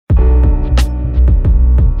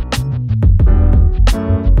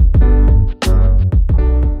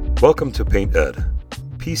Welcome to Paint Ed.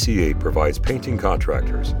 PCA provides painting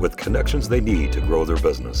contractors with connections they need to grow their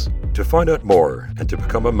business. To find out more and to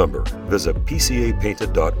become a member, visit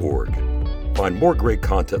pcapainted.org. Find more great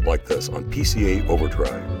content like this on PCA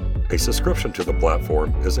Overdrive. A subscription to the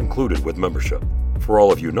platform is included with membership. For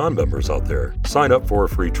all of you non-members out there, sign up for a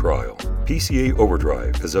free trial. PCA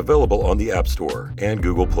Overdrive is available on the App Store and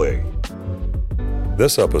Google Play.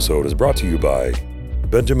 This episode is brought to you by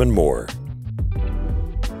Benjamin Moore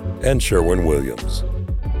and Sherwin-Williams.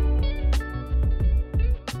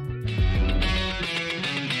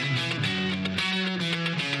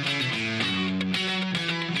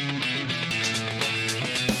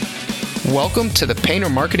 Welcome to the Painter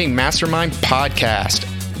Marketing Mastermind podcast,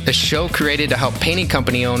 a show created to help painting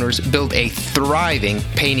company owners build a thriving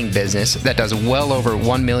painting business that does well over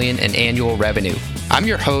 $1 million in annual revenue. I'm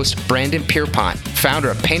your host, Brandon Pierpont, founder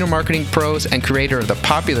of Painter Marketing Pros and creator of the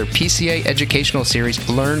popular PCA educational series,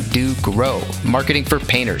 Learn, Do, Grow, Marketing for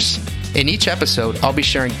Painters. In each episode, I'll be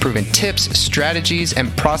sharing proven tips, strategies,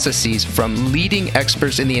 and processes from leading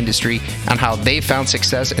experts in the industry on how they found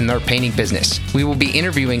success in their painting business. We will be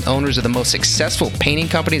interviewing owners of the most successful painting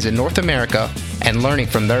companies in North America and learning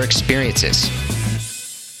from their experiences.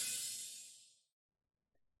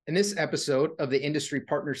 In this episode of the Industry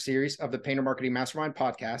Partner Series of the Painter Marketing Mastermind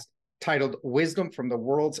podcast, titled Wisdom from the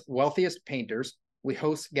World's Wealthiest Painters, we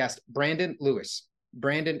host guest Brandon Lewis.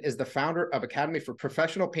 Brandon is the founder of Academy for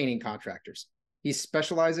Professional Painting Contractors. He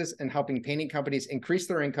specializes in helping painting companies increase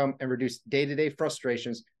their income and reduce day-to-day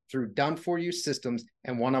frustrations through done-for-you systems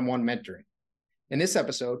and one-on-one mentoring. In this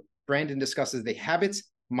episode, Brandon discusses the habits,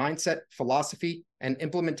 mindset, philosophy, and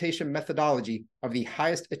implementation methodology of the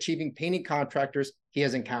highest achieving painting contractors he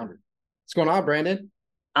has encountered. What's going on, Brandon?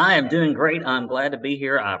 I am doing great. I'm glad to be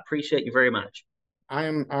here. I appreciate you very much.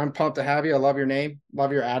 I'm pumped to have you. I love your name.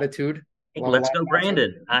 Love your attitude. Let's go,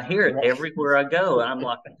 Brandon. I hear it everywhere I go. I'm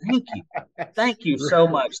like, thank you. Thank you so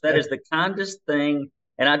much. That is the kindest thing.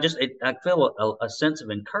 And I feel a sense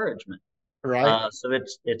of encouragement. Right. So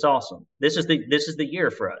it's awesome. This is the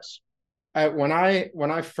year for us. When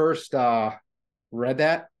I first read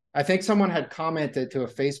that, I think someone had commented to a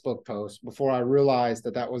Facebook post before I realized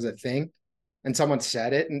that was a thing. And someone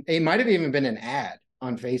said it, and it might have even been an ad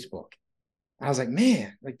on Facebook. I was like,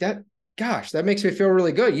 man, like that. Gosh, that makes me feel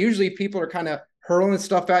really good. Usually people are kind of hurling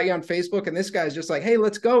stuff at you on Facebook, and this guy's just like, hey,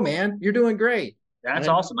 let's go, man. You're doing great. That's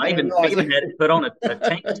awesome. I even had it put on a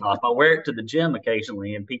tank top. I wear it to the gym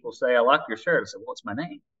occasionally, and people say, I like your shirt. I said, what's my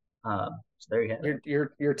name? So there you have it.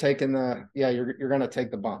 You're taking you're going to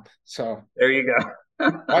take the bump. So there you go.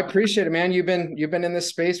 I appreciate it, man. You've been in this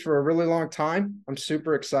space for a really long time. I'm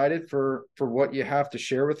super excited for what you have to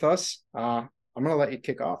share with us. I'm going to let you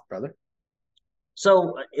kick off, brother.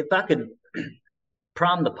 So if I could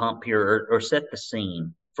prime the pump here or set the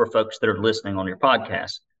scene for folks that are listening on your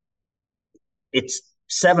podcast, it's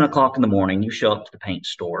 7 o'clock in the morning. You show up to the paint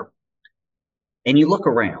store and you look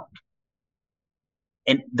around,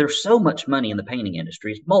 and there's so much money in the painting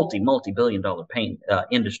industry. It's multi-billion-dollar paint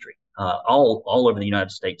industry all over the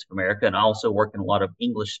United States of America. And I also work in a lot of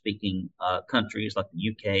English-speaking countries like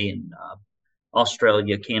the UK and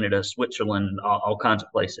Australia, Canada, Switzerland, all kinds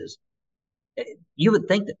of places. You would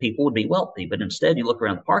think that people would be wealthy, but instead you look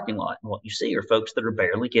around the parking lot and what you see are folks that are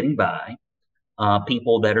barely getting by,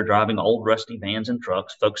 people that are driving old rusty vans and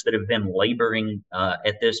trucks, folks that have been laboring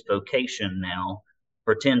at this vocation now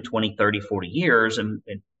for 10, 20, 30, 40 years. And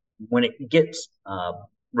when it gets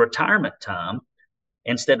retirement time,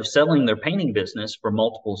 instead of selling their painting business for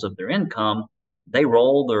multiples of their income, they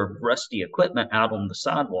roll their rusty equipment out on the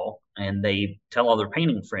sidewalk and they tell all their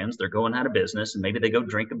painting friends they're going out of business, and maybe they go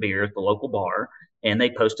drink a beer at the local bar and they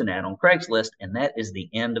post an ad on Craigslist, and that is the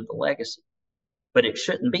end of the legacy. But it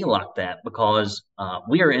shouldn't be like that, because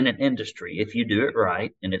we are in an industry, if you do it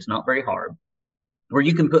right, and it's not very hard, where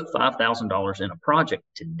you can put $5,000 in a project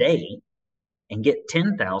today and get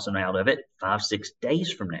 $10,000 out of it 5-6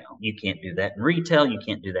 days from now. You can't do that in retail. You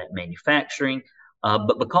can't do that in manufacturing.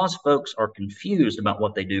 But because folks are confused about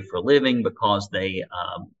what they do for a living, because they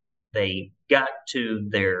got to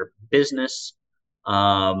their business,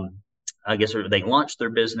 I guess, or they launched their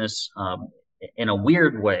business in a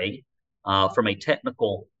weird way from a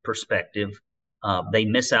technical perspective, they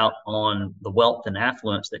miss out on the wealth and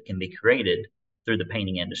affluence that can be created through the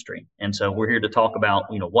painting industry. And so we're here to talk about,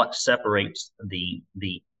 what separates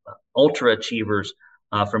the ultra achievers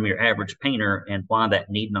from your average painter and why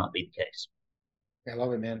that need not be the case. I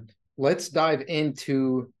love it, man. Let's dive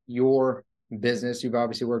into your business. You've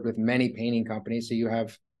obviously worked with many painting companies, so you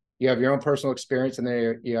have your own personal experience, and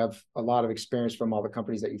then you have a lot of experience from all the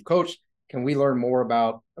companies that you've coached. Can we learn more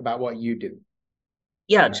about what you do?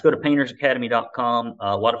 Yeah, just go to paintersacademy.com.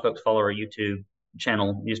 A lot of folks follow our YouTube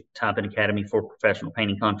channel. Just type in Academy for Professional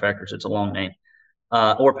Painting Contractors. It's a long name.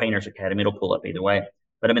 Or Painters Academy. It'll pull up either way.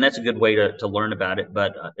 But I mean, that's a good way to learn about it.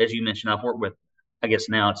 But as you mentioned, I've worked with, I guess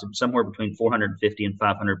now it's somewhere between 450 and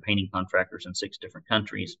 500 painting contractors in 6 different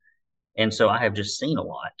countries. And so I have just seen a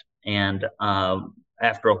lot. And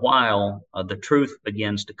after a while, the truth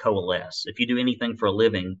begins to coalesce. If you do anything for a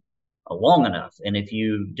living long enough, and if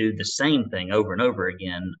you do the same thing over and over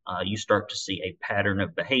again, you start to see a pattern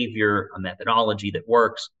of behavior, a methodology that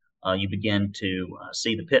works. You begin to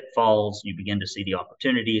see the pitfalls, you begin to see the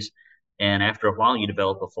opportunities. And after a while, you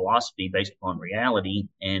develop a philosophy based upon reality,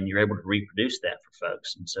 and you're able to reproduce that for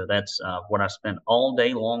folks. And so that's what I spend all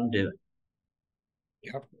day long doing.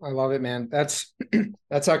 Yep, I love it, man. That's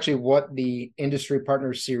actually what the Industry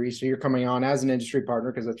Partners series. So you're coming on as an industry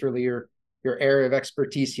partner because that's really your area of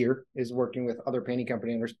expertise here is working with other painting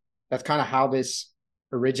company owners. That's kind of how this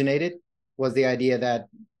originated, was the idea that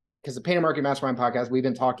because the Painter Marketing Mastermind podcast, we've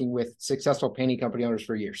been talking with successful painting company owners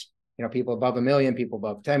for years. People above $1 million, people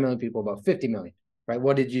above 10 million, people above 50 million, right?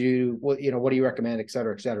 What do you recommend, et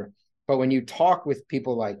cetera, et cetera. But when you talk with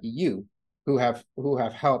people like you, who have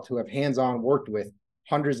helped, who have hands-on worked with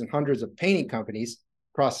hundreds and hundreds of painting companies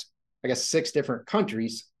across, I guess, 6 different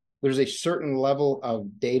countries, there's a certain level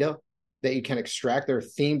of data that you can extract. There are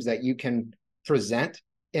themes that you can present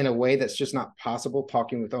in a way that's just not possible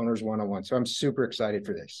talking with owners one-on-one. So I'm super excited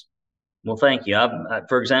for this. Well, thank you.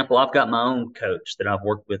 For example, I've got my own coach that I've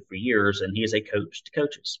worked with for years, and he is a coach to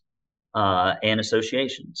coaches and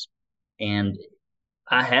associations. And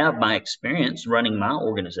I have my experience running my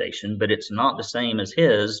organization, but it's not the same as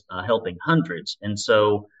his helping hundreds. And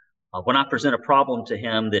so when I present a problem to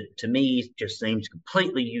him that to me just seems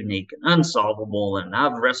completely unique and unsolvable, and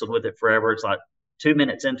I've wrestled with it forever, it's like 2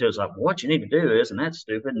 minutes into it, it's like, what you need to do is, and that's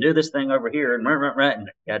stupid, and do this thing over here, and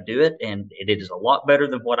I do it, and it is a lot better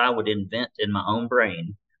than what I would invent in my own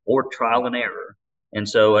brain or trial and error. And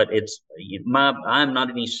so I'm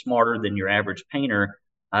not any smarter than your average painter.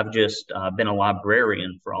 I've just been a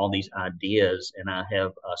librarian for all these ideas, and I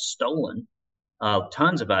have stolen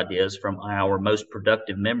tons of ideas from our most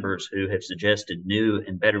productive members who have suggested new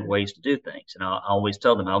and better ways to do things. And I always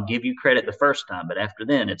tell them, I'll give you credit the first time, but after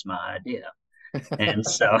then, it's my idea. And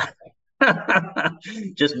so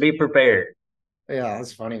just be prepared. Yeah,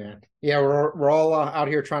 that's funny, man. Yeah, we're all out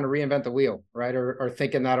here trying to reinvent the wheel, right? Or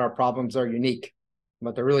thinking that our problems are unique,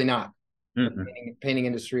 but they're really not. The painting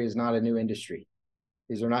industry is not a new industry.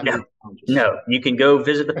 These are not new challenges. No, you can go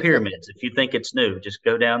visit the pyramids if you think it's new. Just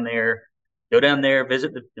go down there,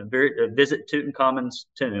 visit visit Tutankhamun's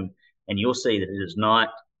tomb, and you'll see that it is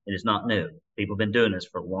not new. People have been doing this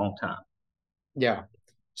for a long time. Yeah.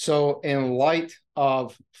 So in light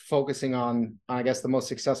of focusing on, I guess, the most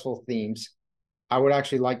successful themes, I would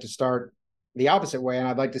actually like to start the opposite way, and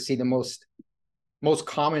I'd like to see the most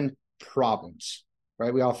common problems,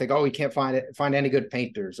 right? We all think, oh, we can't find any good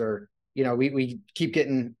painters, or we keep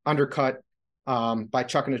getting undercut by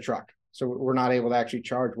chucking a truck, so we're not able to actually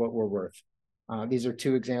charge what we're worth. These are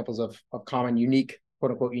 2 examples of common unique,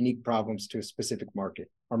 quote unquote, unique problems to a specific market,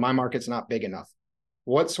 or my market's not big enough.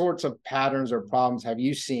 What sorts of patterns or problems have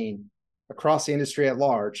you seen across the industry at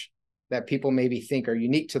large that people maybe think are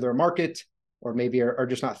unique to their market, or maybe are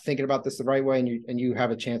just not thinking about this the right way, and you have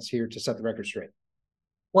a chance here to set the record straight?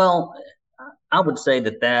 Well, I would say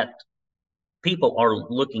that people are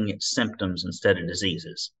looking at symptoms instead of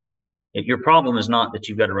diseases. If your problem is not that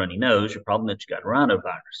you've got a runny nose, your problem is that you got a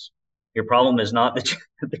rhinovirus. Your problem is not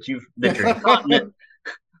that you're incontinent.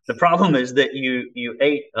 The problem is that you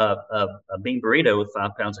ate a bean burrito with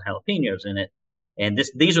 5 pounds of jalapenos in it, and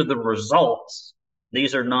these are the results.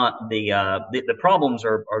 These are not the problems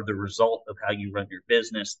are the result of how you run your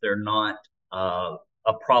business. They're not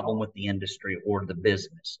a problem with the industry or the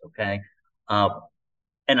business. Okay,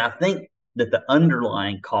 and I think that the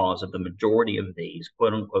underlying cause of the majority of these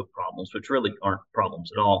quote unquote problems, which really aren't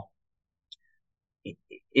problems at all,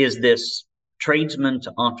 is this tradesman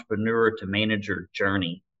to entrepreneur to manager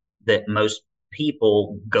journey that most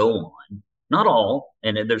people go on. Not all,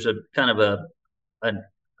 and there's a kind of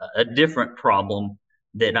a different problem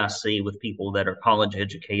that I see with people that are college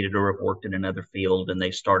educated or have worked in another field, and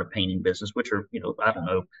they start a painting business, which are, I don't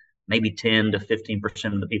know, maybe 10 to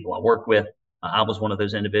 15% of the people I work with. I was one of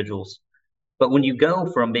those individuals. But when you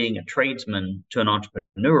go from being a tradesman to an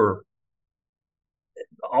entrepreneur,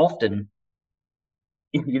 often,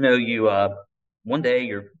 one day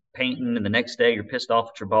you're painting, and the next day you're pissed off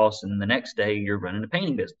at your boss, and the next day you're running a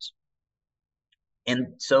painting business.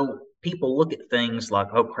 And so people look at things like,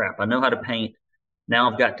 oh crap, I know how to paint.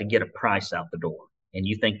 Now I've got to get a price out the door. And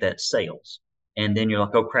you think that's sales. And then you're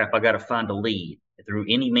like, oh crap, I got to find a lead through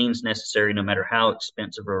any means necessary, no matter how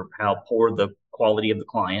expensive or how poor the quality of the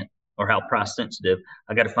client or how price sensitive.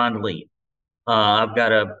 I got to find a lead. I've got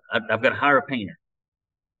to hire a painter.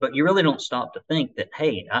 But you really don't stop to think that,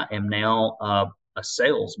 hey, I am now a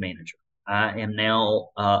sales manager. I am now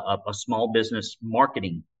a small business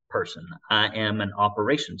marketing person. I am an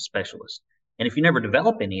operations specialist. And if you never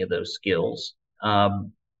develop any of those skills,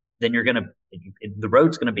 then the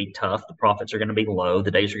road's going to be tough. The profits are going to be low.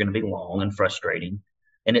 The days are going to be long and frustrating.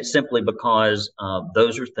 And it's simply because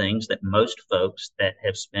those are things that most folks that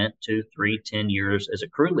have spent 2, 3, 10 years as a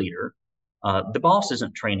crew leader, the boss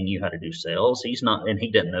isn't training you how to do sales. He's not, and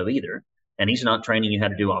he doesn't know either. And he's not training you how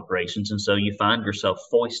to do operations. And so you find yourself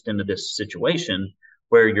foisted into this situation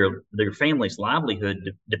where your family's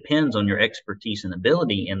livelihood depends on your expertise and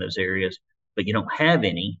ability in those areas, but you don't have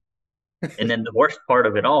any. And then the worst part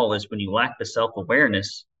of it all is when you lack the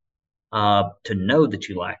self-awareness to know that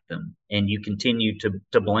you lack them, and you continue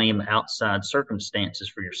to blame outside circumstances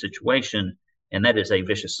for your situation, and that is a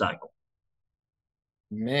vicious cycle.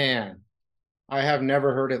 Man, I have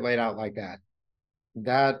never heard it laid out like that.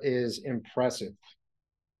 That is impressive.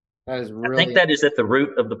 That is really. I think that is at the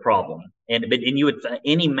root of the problem, and you would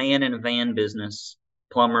any man in a van business,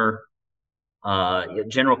 plumber,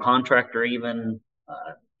 general contractor, even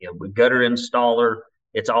gutter installer.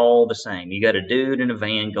 It's all the same. You got a dude in a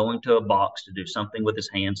van going to a box to do something with his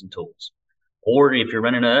hands and tools. Or if you're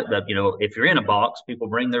running if you're in a box, people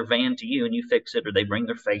bring their van to you and you fix it, or they bring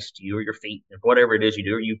their face to you or your feet, or whatever it is you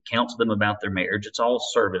do, or you counsel them about their marriage. It's all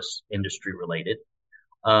service industry related.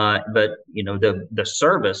 But the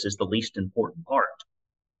service is the least important part.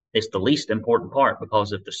 It's the least important part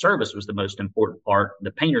because if the service was the most important part,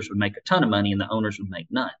 the painters would make a ton of money and the owners would make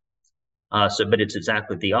none. But it's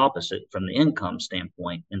exactly the opposite from the income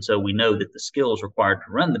standpoint. And so we know that the skills required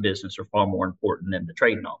to run the business are far more important than the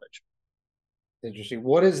trade knowledge. Interesting.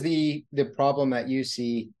 What is the problem that you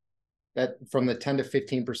see that from the 10 to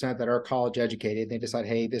 15% that are college educated, they decide,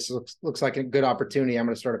 hey, this looks like a good opportunity. I'm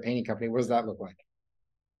going to start a painting company. What does that look like?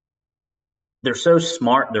 They're so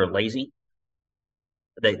smart, they're lazy.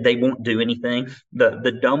 They won't do anything.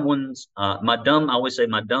 The dumb ones, I always say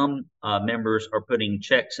my dumb members are putting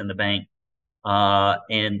checks in the bank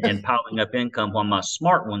and piling up income, while my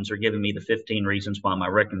smart ones are giving me the 15 reasons why my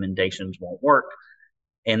recommendations won't work.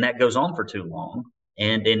 And that goes on for too long.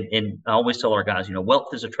 And I always tell our guys,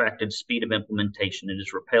 wealth is attracted to speed of implementation. It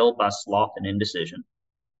is repelled by sloth and indecision.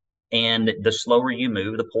 And the slower you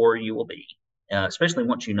move, the poorer you will be, especially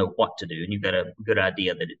once you know what to do and you've got a good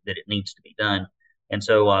idea that it needs to be done. And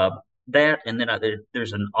so and then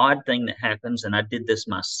there's an odd thing that happens, and I did this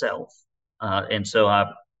myself. And so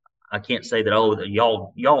I can't say that,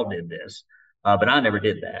 y'all did this, but I never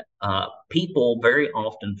did that. People very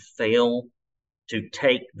often fail to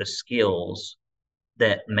take the skills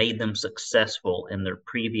that made them successful in their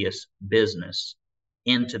previous business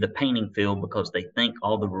into the painting field because they think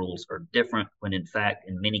all the rules are different, when in fact,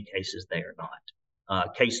 in many cases, they are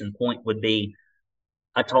not. Case in point would be,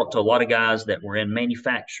 I talked to a lot of guys that were in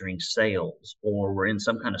manufacturing sales, or were in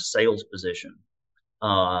some kind of sales position,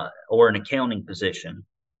 or an accounting position.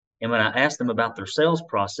 And when I asked them about their sales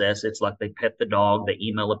process, it's like they pet the dog, they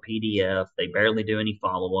email a PDF, they barely do any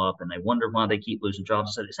follow-up, and they wonder why they keep losing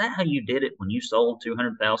jobs. I said, is that how you did it when you sold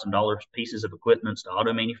 $200,000 pieces of equipment to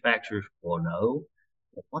auto manufacturers? Well, no.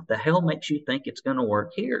 What the hell makes you think it's going to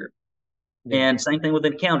work here? Yeah. And same thing with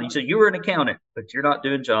an accountant. So you were an accountant, but you're not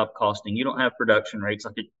doing job costing. You don't have production rates.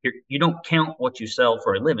 You don't count what you sell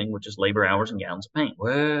for a living, which is labor hours and gallons of paint.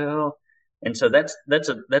 Well, and so that's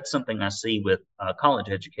something I see with college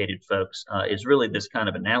educated folks, is really this kind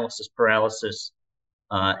of analysis paralysis,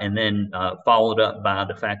 and then followed up by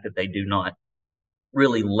the fact that they do not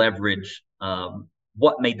really leverage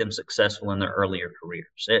what made them successful in their earlier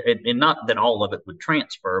careers. And not that all of it would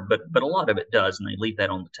transfer, but a lot of it does, and they leave that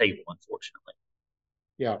on the table, unfortunately.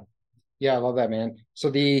 Yeah. Yeah, I love that, man. So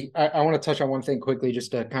I want to touch on one thing quickly, just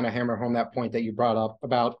to kind of hammer home that point that you brought up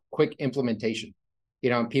about quick implementation.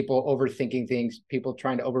 People overthinking things, people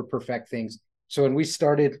trying to over-perfect things. So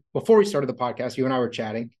before we started the podcast, you and I were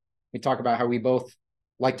chatting. We talked about how we both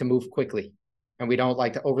like to move quickly, and we don't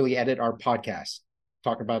like to overly edit our podcasts.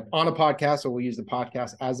 Talk about on a podcast, so we'll use the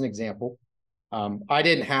podcast as an example. I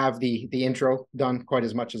didn't have the intro done quite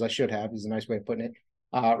as much as I should have, is a nice way of putting it.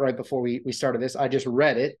 Right before we started this, I just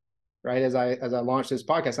read it right as I launched this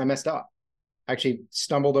podcast. I messed up. I actually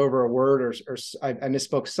stumbled over a word, or I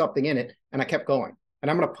misspoke something in it, and I kept going. And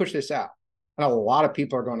I'm going to push this out, and a lot of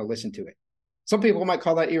people are going to listen to it. Some people might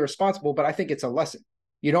call that irresponsible, but I think it's a lesson.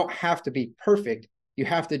 You don't have to be perfect. You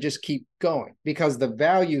have to just keep going, because the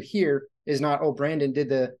value here is not, oh, Brandon did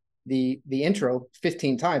the intro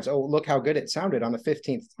 15 times. Oh, look how good it sounded on the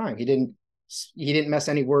 15th time. He didn't mess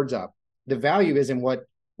any words up. The value is in what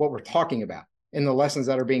we're talking about, in the lessons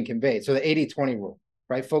that are being conveyed. So the 80-20 rule,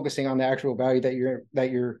 right? Focusing on the actual value that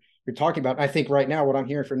you're talking about. And I think right now what I'm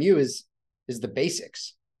hearing from you is the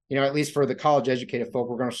basics. At least for the college educated folk,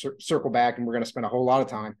 we're going to circle back and we're going to spend a whole lot of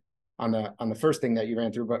time on the first thing that you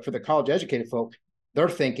ran through. But for the college educated folk, they're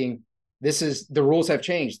thinking the rules have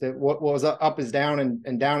changed. That what was up is down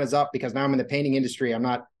and down is up, because now I'm in the painting industry. I'm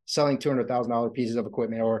not selling $200,000 pieces of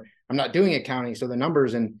equipment, or I'm not doing accounting. So the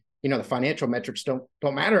numbers and the financial metrics don't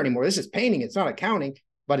matter anymore. This is painting. It's not accounting,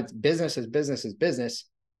 but it's business is business is business.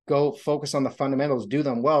 Go focus on the fundamentals, do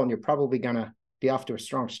them well, and you're probably going to be off to a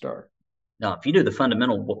strong start. Now, if you do the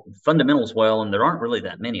fundamentals well, and there aren't really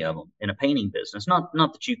that many of them in a painting business, not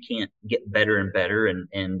that you can't get better and better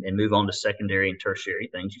and move on to secondary and tertiary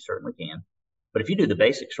things, you certainly can. But if you do the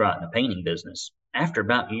basics right in the painting business, after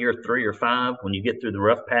about year 3 or 5, when you get through the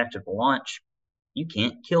rough patch of the launch, you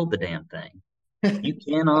can't kill the damn thing. You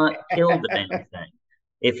cannot kill the damn thing.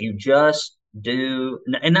 If you just do,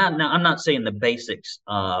 and now I'm not saying the basics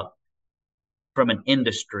from an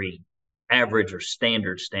industry average or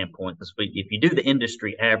standard standpoint. If you do the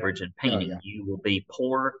industry average in painting, you will be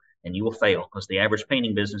poor and you will fail, because the average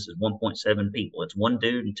painting business is 1.7 people. It's one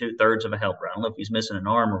dude and 2/3 of a helper. I don't know if he's missing an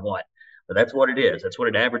arm or what, but that's what it is. That's what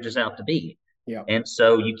it averages out to be. Yeah. And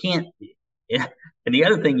so you can't, and the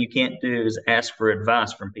other thing you can't do is ask for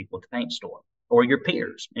advice from people at the paint store or your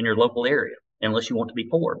peers in your local area, unless you want to be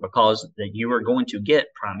poor, because you are going to get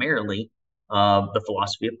primarily the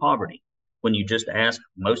philosophy of poverty. When you just ask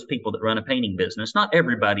most people that run a painting business, not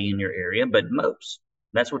everybody in your area, but most,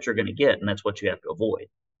 that's what you're going to get, and that's what you have to avoid.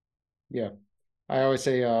 Yeah. I always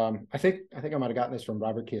say, I think I might have gotten this from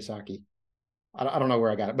Robert Kiyosaki. I don't know where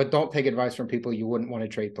I got it, but don't take advice from people you wouldn't want to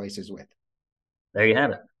trade places with. There you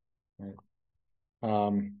have it.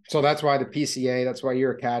 Right. So that's why the PCA, that's why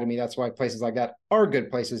your academy, that's why places like that are good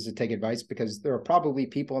places to take advice, because there are probably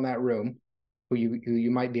people in that room who you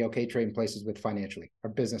might be okay trading places with financially or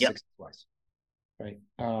business success wise. Right.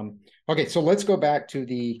 Okay. So let's go back to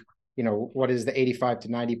what is the 85 to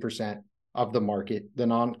 90% of the market, the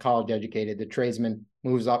non-college educated, the tradesman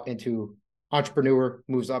moves up into entrepreneur,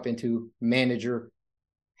 moves up into manager.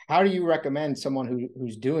 How do you recommend someone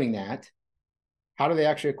who's doing that? How do they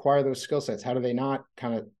actually acquire those skill sets? How do they not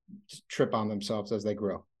kind of trip on themselves as they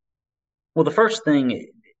grow? Well, the first thing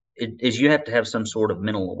is you have to have some sort of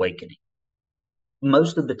mental awakening.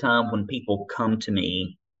 Most of the time when people come to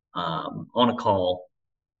me on a call,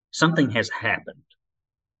 something has happened.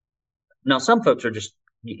 Now, some folks are just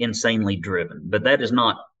insanely driven, but that is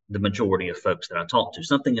not the majority of folks that I talk to.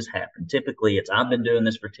 Something has happened. Typically, it's I've been doing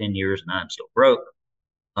this for 10 years and I'm still broke.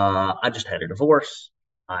 I just had a divorce.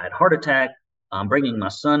 I had a heart attack. I'm bringing my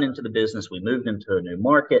son into the business. We moved into a new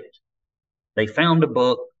market. They found a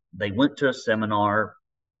book. They went to a seminar.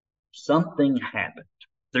 Something happened.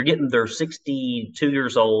 They're 62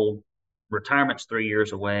 years old. Retirement's 3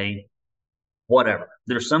 years away. Whatever.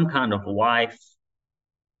 There's some kind of life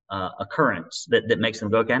occurrence that makes them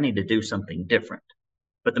go, okay, I need to do something different.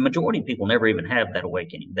 But the majority of people never even have that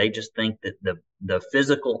awakening. They just think that the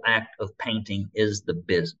physical act of painting is the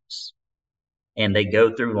business. And they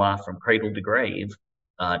go through life from cradle to grave,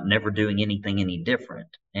 never doing anything any different.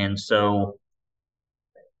 And so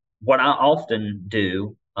what I often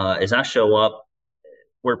do is I show up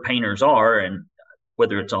where painters are, and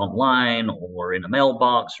whether it's online or in a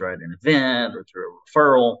mailbox or at an event or through a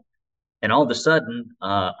referral, and all of a sudden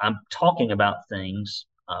I'm talking about things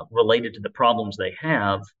related to the problems they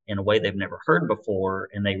have in a way they've never heard before,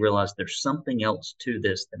 and they realize there's something else to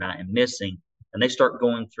this that I am missing, and they start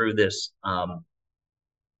going through this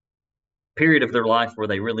period of their life where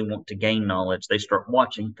they really want to gain knowledge. They start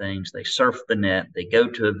watching things, they surf the net, they go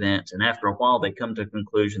to events, and after a while they come to a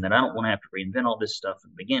conclusion that I don't want to have to reinvent all this stuff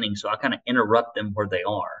in the beginning, so I kind of interrupt them where they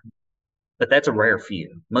are. But that's a rare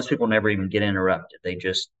few. Most people never even get interrupted.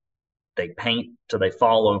 They paint till they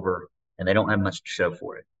fall over, and they don't have much to show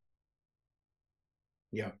for it.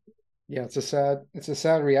 Yeah. It's a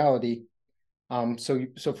sad reality.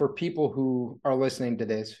 So for people who are listening to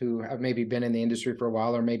this, who have maybe been in the industry for a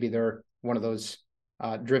while, or maybe they're one of those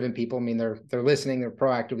driven people, I mean, they're listening, they're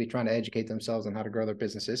proactively trying to educate themselves on how to grow their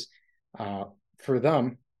businesses. For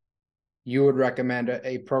them, you would recommend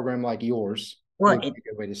a program like yours. Well, would be a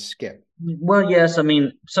good way to skip. Well, yes. I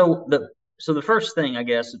mean, so the first thing, I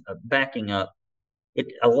guess, backing up,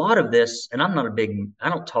 a lot of this, and I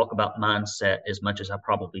don't talk about mindset as much as I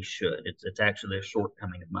probably should. It's actually a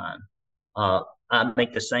shortcoming of mine. I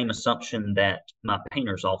make the same assumption that my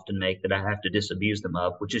painters often make that I have to disabuse them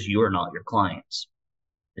of, which is you are not your clients.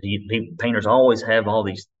 Painters always have all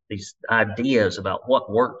these ideas about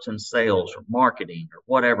what works in sales or marketing or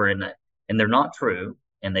whatever, and they're not true,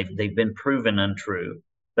 and they've been proven untrue.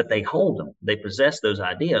 But they hold them. They possess those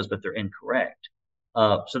ideas, but they're incorrect.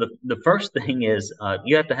 So the first thing is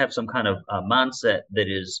you have to have some kind of mindset that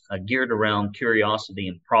is geared around curiosity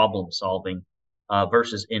and problem solving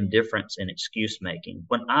versus indifference and excuse making.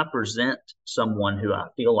 When I present someone who I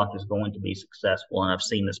feel like is going to be successful, and I've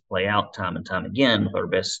seen this play out time and time again with our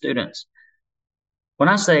best students, when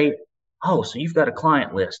I say, oh, so you've got a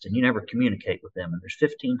client list and you never communicate with them, and there's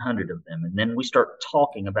 1,500 of them, and then we start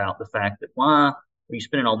talking about the fact that why are you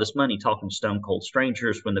spending all this money talking to stone cold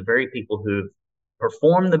strangers when the very people who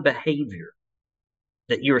perform the behavior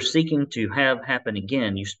that you're seeking to have happen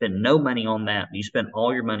again, you spend no money on that, you spend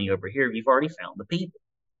all your money over here, you've already found the people.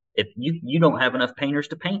 If you don't have enough painters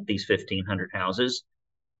to paint these 1,500 houses,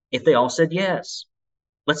 if they all said yes,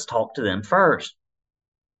 let's talk to them first.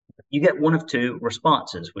 You get one of two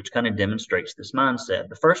responses, which kind of demonstrates this mindset.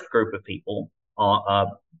 The first group of people are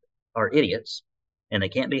idiots, and they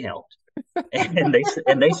can't be helped. and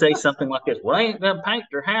they say something like this: "Well, I ain't gonna paint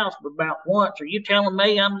their house but about once. Are you telling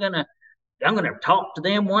me I'm gonna talk to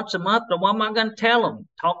them once a month? Or what am I gonna tell them?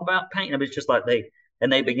 Talk about painting?" I mean, it's just like they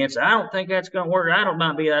begin to say, "I don't think that's gonna work. I don't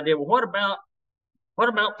might be the idea." Well, what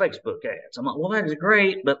about Facebook ads? I'm like, well, that is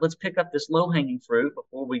great, but let's pick up this low hanging fruit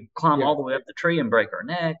before we climb all the way up the tree and break our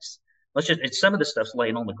necks. It's some of this stuff's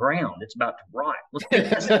laying on the ground. It's about to rot. Let's pick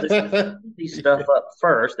this stuff up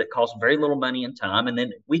first that costs very little money and time. And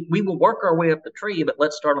then we will work our way up the tree, but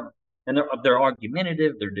let's start them. And they're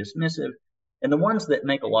argumentative, they're dismissive. And the ones that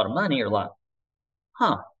make a lot of money are like,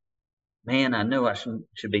 man, I know I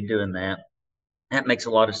should be doing that. That makes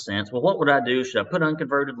a lot of sense. Well, what would I do? Should I put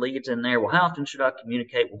unconverted leads in there? Well, how often should I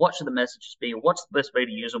communicate? Well, what should the messages be? What's the best way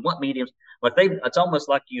to use them? What mediums? Like it's almost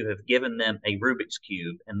like you have given them a Rubik's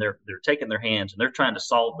cube, and they're taking their hands and they're trying to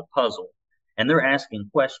solve the puzzle, and they're asking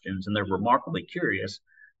questions, and they're remarkably curious.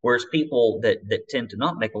 Whereas people that tend to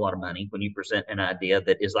not make a lot of money, when you present an idea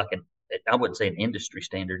that is like I wouldn't say an industry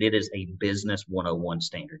standard, it is a business 101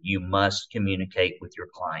 standard. You must communicate with your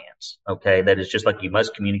clients. Okay. That is just like you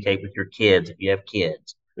must communicate with your kids if you have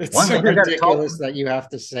kids. It's so ridiculous that you have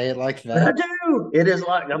to say it like that. I do. It is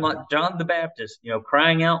like, I'm like John the Baptist,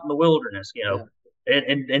 crying out in the wilderness,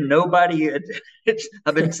 and nobody,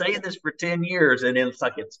 I've been saying this for 10 years, and it's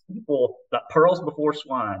like, it's people like pearls before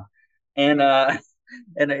swine. And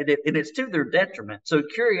it's to their detriment. So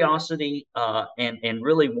curiosity and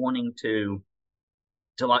really wanting to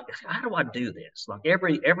like, how do I do this? Like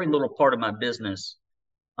every little part of my business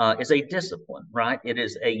is a discipline, right? It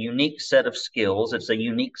is a unique set of skills. It's a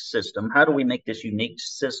unique system. How do we make this unique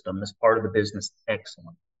system, this part of the business,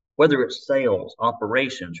 excellent? Whether it's sales,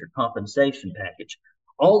 operations, or compensation package,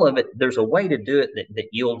 all of it, there's a way to do it that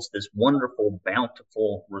yields this wonderful,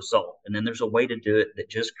 bountiful result. And then there's a way to do it that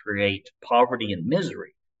just creates poverty and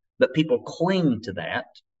misery. But people cling to that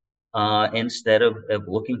instead of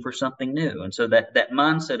looking for something new. And so that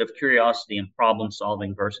mindset of curiosity and problem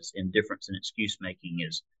solving versus indifference and excuse making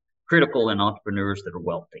is critical in entrepreneurs that are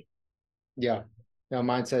wealthy. Yeah, no,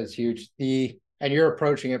 mindset is huge. And you're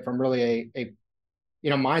approaching it from really a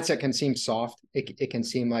mindset can seem soft. It can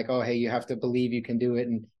seem like, oh, hey, you have to believe you can do it.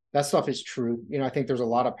 And that stuff is true. I think there's a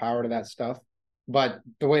lot of power to that stuff. But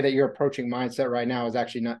the way that you're approaching mindset right now is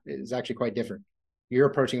actually quite different. You're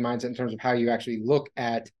approaching mindset in terms of how you actually look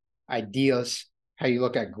at ideas, how you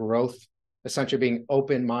look at growth, essentially being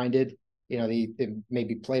open-minded. The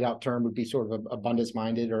maybe played out term would be sort of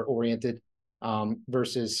abundance-minded or oriented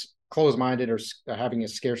versus closed-minded or having a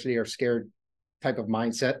scarcity or scared type of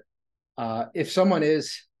mindset. If someone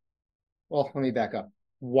is, well, let me back up.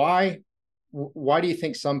 Why do you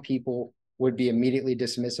think some people would be immediately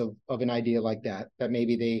dismissive of an idea like that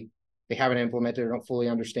maybe they haven't implemented or don't fully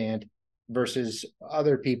understand, versus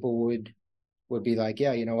other people would be like,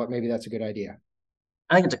 yeah, you know what, maybe that's a good idea?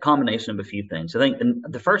 I think it's a combination of a few things. I think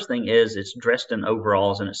the first thing is it's dressed in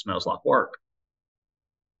overalls and it smells like work.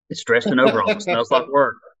 It's dressed in overalls, it smells like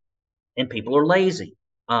work, and people are lazy.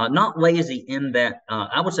 Not lazy in that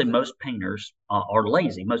I would say most painters are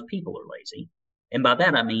lazy. Most people are lazy. And by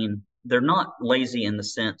that, I mean, they're not lazy in the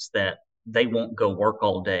sense that they won't go work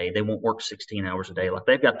all day. They won't work 16 hours a day. Like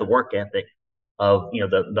they've got the work ethic of,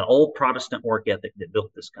 the old Protestant work ethic that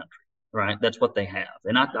built this country, right? That's what they have.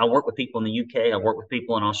 And I work with people in the UK. I work with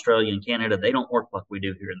people in Australia and Canada. They don't work like we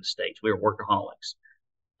do here in the States. We're workaholics.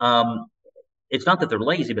 It's not that they're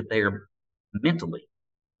lazy, but they are mentally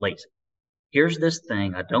lazy. here's this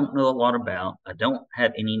thing I don't know a lot about, I don't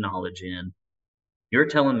have any knowledge in. You're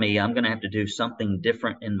telling me I'm going to have to do something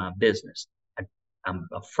different in my business. I'm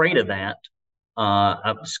afraid of that.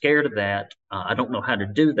 I'm scared of that. I don't know how to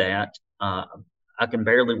do that. I can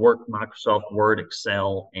barely work Microsoft Word,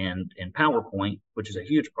 Excel, and PowerPoint, which is a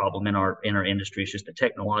huge problem in our industry. It's just a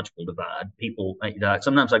technological divide. People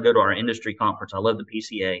sometimes I go to our industry conference. I love the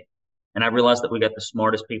PCA, and I realize that we got the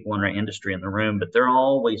smartest people in our industry in the room, but they're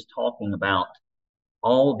always talking about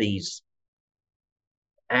all these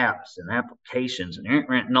apps and applications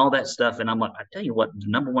and all that stuff. And I'm like, I tell you what, the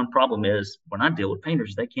number one problem is when I deal with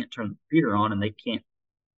painters, they can't turn the computer on and they can't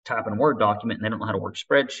type in a Word document and they don't know how to work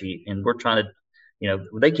spreadsheet. And we're trying to,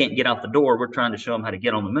 they can't get out the door. We're trying to show them how to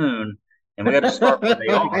get on the moon, and we got to start where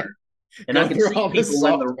they are. And I can see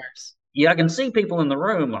people I can see people in the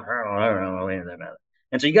room like, oh, I don't know anything about it.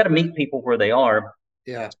 And so you got to meet people where they are.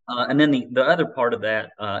 Yeah. And then the other part of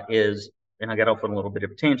that is, and I got off on a little bit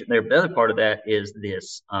of a tangent there, but the other part of that is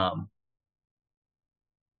this.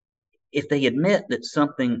 If they admit that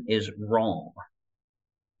something is wrong,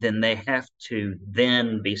 then they have to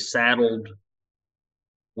then be saddled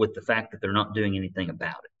with the fact that they're not doing anything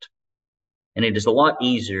about it. And it is a lot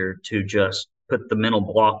easier to just put the mental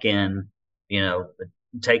block in,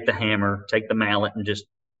 take the hammer, take the mallet, and just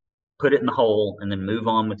put it in the hole and then move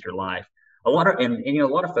on with your life. A lot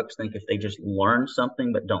of folks think if they just learn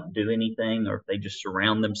something but don't do anything, or if they just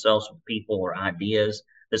surround themselves with people or ideas,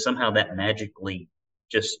 that somehow that magically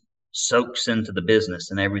just soaks into the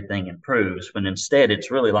business and everything improves, when instead it's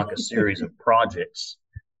really like a series of projects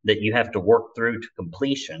that you have to work through to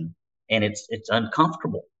completion. And it's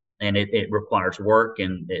uncomfortable, and it requires work,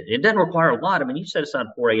 and it doesn't require a lot. I mean, you set aside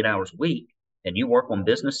 4 to 8 hours a week and you work on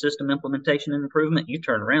business system implementation and improvement, you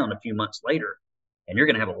turn around a few months later and you're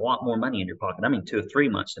going to have a lot more money in your pocket. I mean, 2 or 3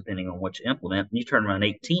 months, depending on what you implement. And you turn around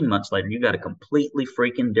 18 months later, you got a completely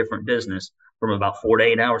freaking different business from about 4 to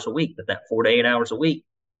 8 hours a week. But that 4 to 8 hours a week,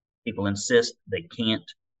 people insist they can't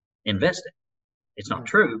invest it. It's not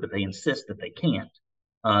true, but they insist that they can't.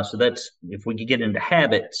 So that's, if we could get into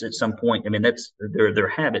habits at some point, I mean, they're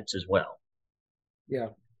habits as well. Yeah.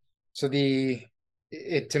 So to me,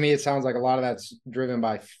 it sounds like a lot of that's driven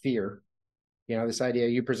by fear. This idea,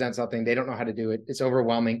 you present something, they don't know how to do it. It's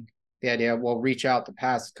overwhelming. The idea, well, reach out to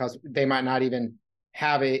past customers. They might not even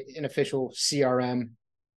have an official CRM,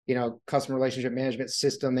 customer relationship management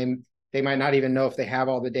system. They might not even know if they have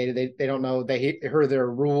all the data. They don't know. They heard their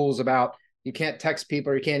rules about you can't text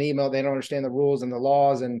people or you can't email. They don't understand the rules and the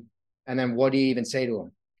laws. And then what do you even say to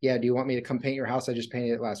them? Yeah, do you want me to come paint your house? I just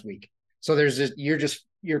painted it last week. So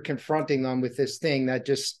you're confronting them with this thing that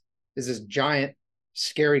just is this giant,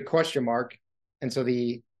 scary question mark. And so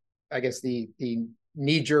the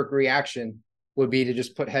knee-jerk reaction would be to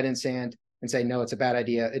just put head in sand and say, no, it's a bad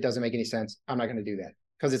idea. It doesn't make any sense. I'm not going to do that,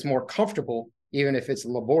 because it's more comfortable, even if it's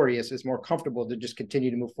laborious, it's more comfortable to just continue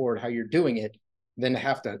to move forward how you're doing it than to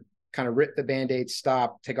have to kind of rip the Band-Aid,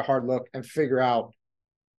 stop, take a hard look, and figure out,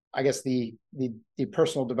 I guess, the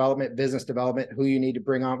personal development, business development, who you need to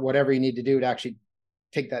bring on, whatever you need to do to actually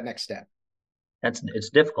take that next step. It's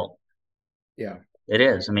difficult. Yeah. It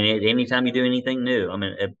is. I mean, anytime you do anything new, I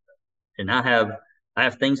mean, and I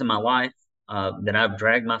have things in my life that I've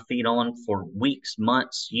dragged my feet on for weeks,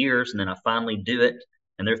 months, years, and then I finally do it.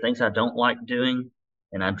 And there are things I don't like doing,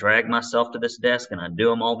 and I drag myself to this desk and I do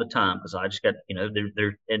them all the time, because I just got,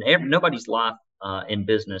 nobody's life in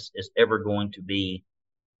business is ever going to be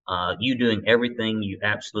you doing everything you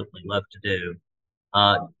absolutely love to do.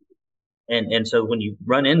 And so when you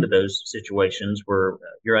run into those situations where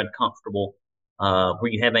you're uncomfortable,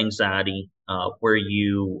 where you have anxiety, where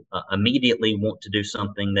you immediately want to do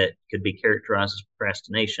something that could be characterized as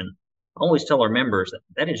procrastination, I always tell our members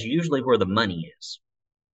that is usually where the money is.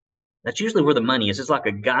 That's usually where the money is. It's like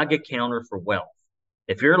a Geiger counter for wealth.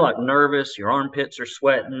 If you're like nervous, your armpits are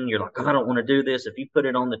sweating, you're like, oh, I don't want to do this. If you put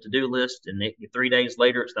it on the to-do list and 3 days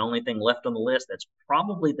later, it's the only thing left on the list, that's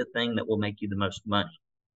probably the thing that will make you the most money.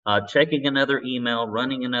 Checking another email,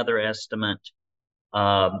 running another estimate,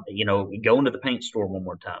 going to the paint store one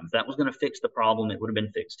more time. If that was going to fix the problem, it would have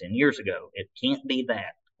been fixed 10 years ago. It can't be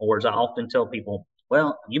that. Or as I often tell people,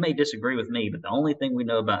 well, you may disagree with me, but the only thing we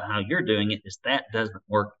know about how you're doing it is that doesn't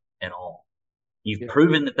work at all. You've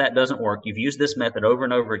proven that doesn't work. You've used this method over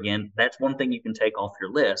and over again. That's one thing you can take off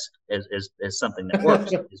your list as something that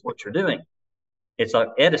works is what you're doing. It's like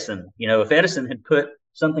Edison. If Edison had put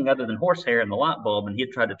something other than horsehair in the light bulb and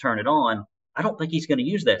he'd tried to turn it on, I don't think he's going to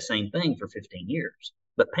use that same thing for 15 years.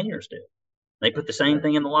 But painters do. They put the same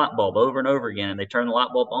thing in the light bulb over and over again, and they turn the light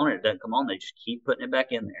bulb on and it doesn't come on. They just keep putting it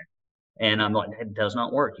back in there. And I'm like, it does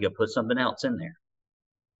not work. You got to put something else in there.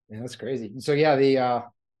 Yeah, that's crazy. So yeah, the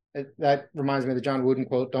that reminds me of the John Wooden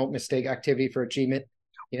quote: "Don't mistake activity for achievement."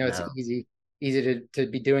 It's No. easy to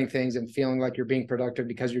be doing things and feeling like you're being productive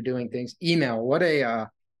because you're doing things. Email, what a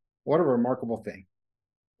remarkable thing.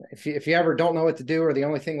 If you ever don't know what to do, or the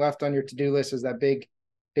only thing left on your to-do list is that big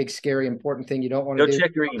scary important thing you don't want to Go do,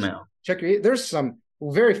 check your email. there's some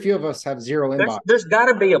very few of us have zero inbox. There's got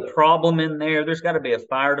to be a problem in there. There's got to be a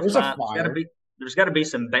fire to There's a fight. fire. There's got to be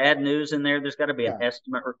some bad news in there. There's got to be an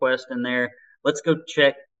estimate request in there. Let's go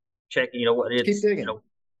check. You know what? Keep digging.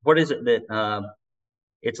 What is it that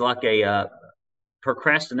it's like a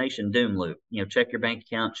procrastination doom loop. Check your bank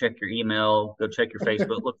account, check your email, go check your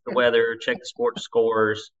Facebook, look at the weather, check the sports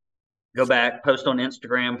scores, go back, post on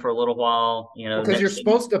Instagram for a little while. Because you're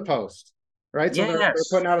supposed to post, right? So they're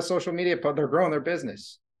putting out a social media post. They're growing their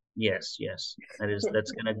business. Yes.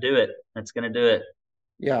 That's going to do it. That's going to do it.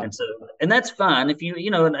 Yeah. And that's fine if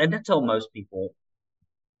and I tell most people,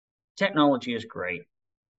 technology is great.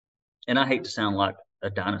 And I hate to sound like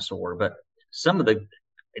a dinosaur, but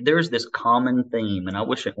there's this common theme, and I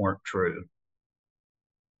wish it weren't true.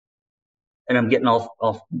 And I'm getting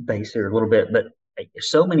off base here a little bit, but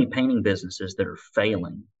so many painting businesses that are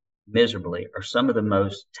failing miserably are some of the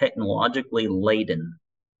most technologically laden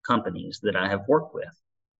companies that I have worked with.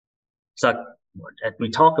 So we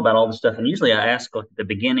talk about all this stuff, and usually I ask at the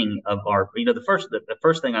beginning of our, the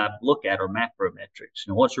first thing I look at are macro metrics.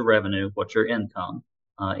 What's your revenue? What's your income?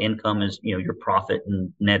 Income is your profit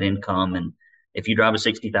and net income, and if you drive a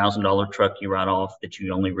 $60,000 truck, you write off that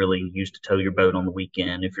you only really use to tow your boat on the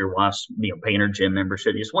weekend. If your wife's paying her gym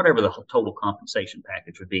membership, just whatever the total compensation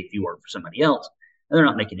package would be if you work for somebody else, and they're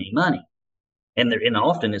not making any money. And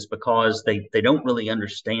often it's because they don't really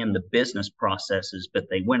understand the business processes, but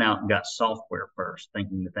they went out and got software first,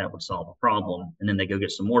 thinking that would solve a problem, and then they go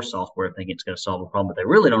get some more software, thinking it's going to solve a problem, but they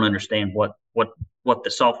really don't understand what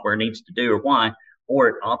the software needs to do or why. Or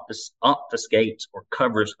it obfuscates or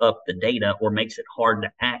covers up the data, or makes it hard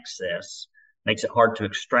to access, makes it hard to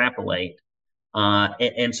extrapolate.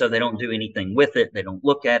 And so they don't do anything with it. They don't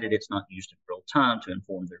look at it. It's not used in real time to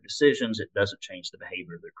inform their decisions. It doesn't change the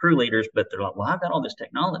behavior of their crew leaders, but they're like, well, I've got all this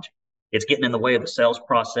technology. It's getting in the way of the sales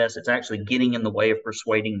process. It's actually getting in the way of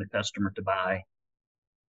persuading the customer to buy.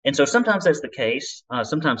 And so sometimes that's the case.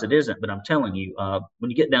 Sometimes it isn't. But I'm telling you, when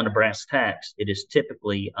you get down to brass tacks, it is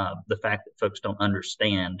typically the fact that folks don't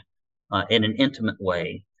understand in an intimate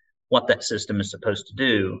way what that system is supposed to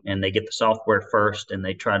do. And they get the software first, and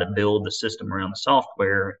they try to build the system around the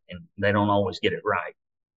software, and they don't always get it right.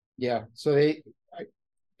 Yeah. So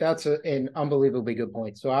that's an unbelievably good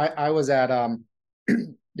point. So I was at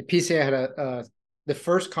the PCA had the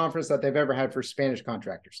first conference that they've ever had for Spanish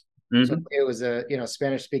contractors. Mm-hmm. So it was a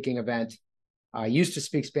Spanish speaking event. I used to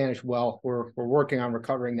speak Spanish well. We're working on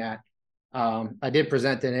recovering that. I did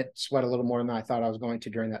present in it, sweat a little more than I thought I was going to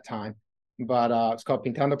during that time. But it's called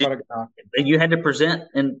Pintando para Ganar. You had to present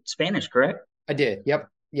in Spanish, correct? I did. Yep.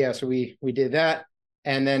 Yeah. So we did that,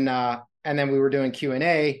 and then we were doing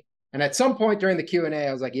Q&A. And at some point during the Q&A,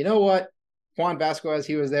 I was like, you know what, Juan Vasquez,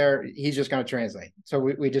 he was there. He's just going to translate. So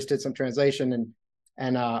we just did some translation,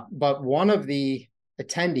 but one of the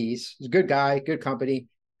attendees, he's a good guy, good company,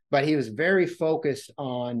 but he was very focused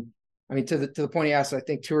on, to the point he asked, I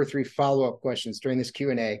think 2 or 3 follow-up questions during this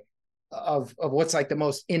Q&A of what's like the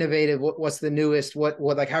most innovative, what's the newest, what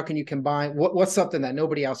like, how can you combine, what's something that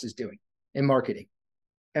nobody else is doing in marketing?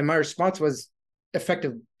 And my response was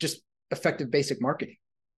effective basic marketing,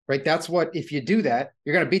 right? That's what, if you do that,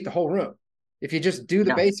 you're going to beat the whole room. If you just do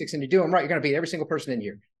the basics and you do them right, you're going to beat every single person in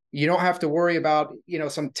here. You don't have to worry about,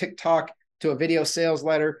 some TikTok to a video sales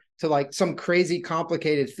letter to like some crazy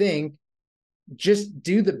complicated thing. Just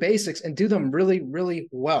do the basics and do them really, really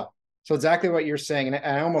well. So exactly what you're saying. And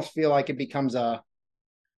I almost feel like it becomes an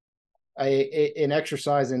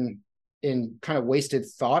exercise in kind of wasted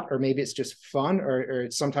thought, or maybe it's just fun, or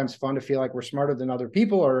it's sometimes fun to feel like we're smarter than other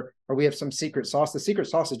people, or we have some secret sauce. The secret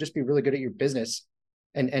sauce is just be really good at your business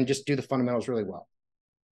and just do the fundamentals really well.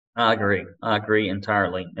 I agree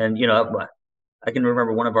entirely. And, I can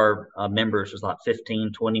remember one of our members was like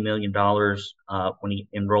 $15-20 million when he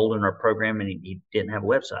enrolled in our program, and he didn't have a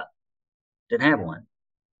website, didn't have one.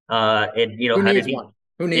 And who needs one?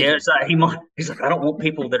 Who needs? Yeah, it's like he's like, I don't want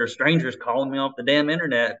people that are strangers calling me off the damn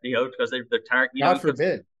internet, because they're tired. God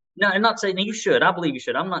forbid. No, I'm not saying you should. I believe you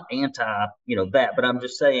should. I'm not anti, that, but I'm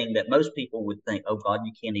just saying that most people would think, oh God,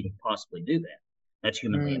 you can't even possibly do that. That's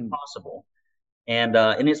humanly impossible. And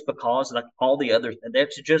it's because like all the other,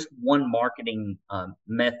 that's just one marketing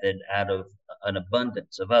method out of an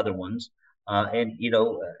abundance of other ones.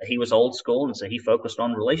 He was old school, and so he focused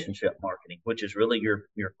on relationship marketing, which is really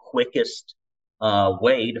your quickest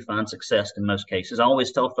way to find success in most cases. I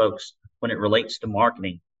always tell folks when it relates to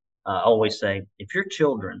marketing, I always say, if your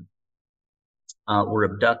children were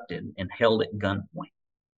abducted and held at gunpoint,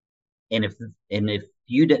 and if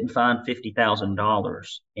you didn't find $50,000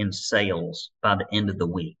 in sales by the end of the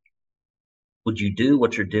week, would you do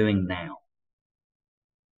what you're doing now?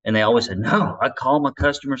 And they always said, no, I'd call my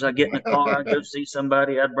customers. I'd get in the car. I'd go see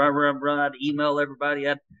somebody. I'd I'd email everybody.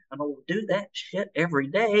 I'm going to do that shit every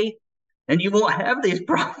day, and you won't have these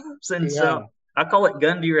problems. And so I call it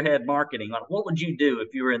gun to your head marketing. Like, what would you do if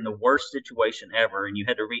you were in the worst situation ever and you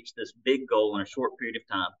had to reach this big goal in a short period of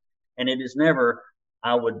time? And it is never,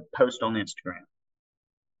 I would post on Instagram.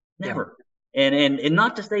 Never. Yeah. And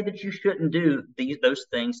not to say that you shouldn't do those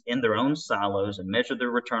things in their own silos and measure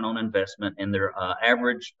their return on investment and their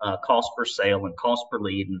average cost per sale and cost per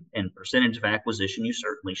lead and percentage of acquisition. You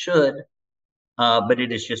certainly should. But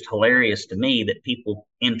it is just hilarious to me that people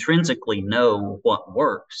intrinsically know what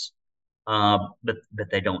works, but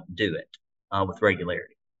they don't do it with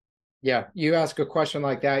regularity. Yeah. You ask a question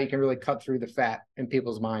like that, you can really cut through the fat in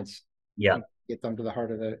people's minds. Yeah. Get them to the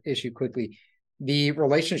heart of the issue quickly. The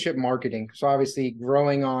relationship marketing. So obviously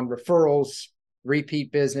growing on referrals,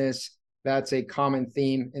 repeat business, that's a common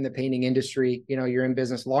theme in the painting industry. You know, you're in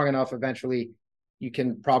business long enough, eventually you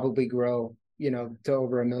can probably grow, you know, to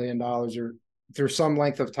over $1 million, or through some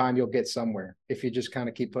length of time, you'll get somewhere if you just kind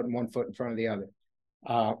of keep putting one foot in front of the other.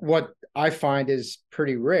 What I find is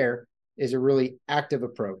pretty rare is a really active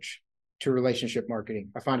approach to relationship marketing.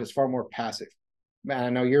 I find it's far more passive. Man, I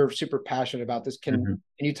know you're super passionate about this. Can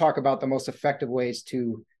you talk about the most effective ways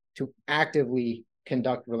to actively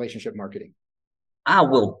conduct relationship marketing? I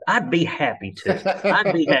will. I'd be happy to.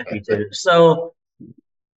 I'd be happy to. So,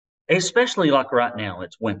 especially like right now,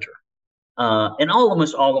 it's winter, and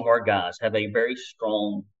almost all of our guys have a very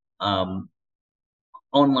strong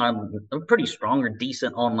online, a pretty strong or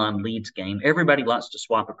decent online leads game. Everybody likes to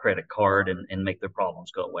swipe a credit card and make their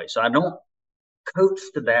problems go away. So I don't coach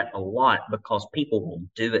to that a lot because people will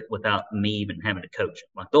do it without me even having to coach them.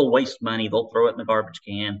 Like, they'll waste money, they'll throw it in the garbage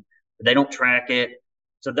can, but they don't track it.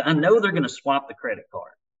 So I know they're going to swap the credit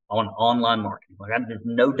card on online marketing. Like, there's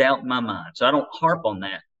no doubt in my mind. So I don't harp on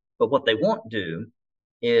that. But what they won't do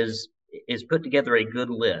is put together a good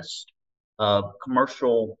list of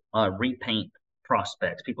commercial repaint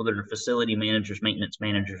prospects, people that are facility managers, maintenance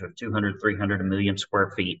managers of 200, 300, a million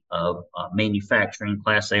square feet of manufacturing,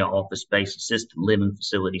 Class A office space, assisted living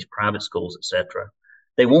facilities, private schools, etc.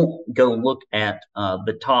 They won't go look at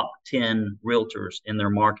the top 10 realtors in their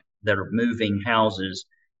market that are moving houses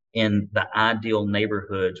in the ideal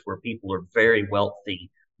neighborhoods where people are very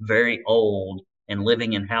wealthy, very old, and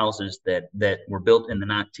living in houses that were built in the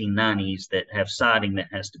 1990s that have siding that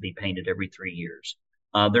has to be painted every 3 years.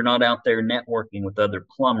 They're not out there networking with other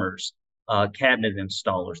plumbers, cabinet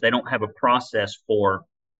installers. They don't have a process for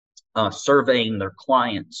surveying their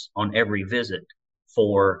clients on every visit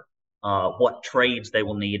for what trades they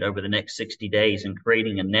will need over the next 60 days and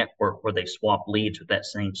creating a network where they swap leads with that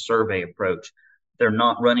same survey approach. They're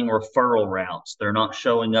not running referral routes. They're not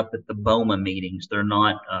showing up at the BOMA meetings. They're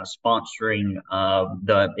not sponsoring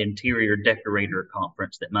the interior decorator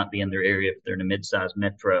conference that might be in their area if they're in a mid-sized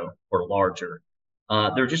metro or larger.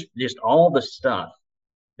 They're just all the stuff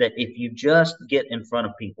that if you just get in front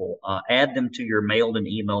of people, add them to your mailed and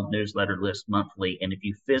emailed newsletter list monthly, and if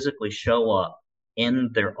you physically show up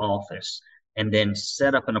in their office and then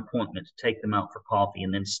set up an appointment to take them out for coffee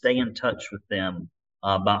and then stay in touch with them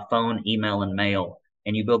by phone, email, and mail,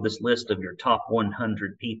 and you build this list of your top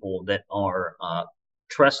 100 people that are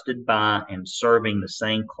trusted by and serving the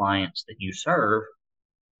same clients that you serve,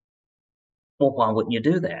 well, why wouldn't you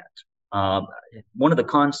do that? One of the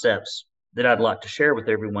concepts that I'd like to share with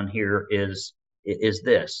everyone here is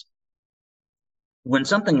this. When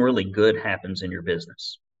something really good happens in your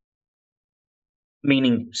business,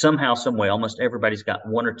 meaning somehow, some way, almost everybody's got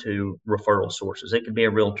one or two referral sources. It could be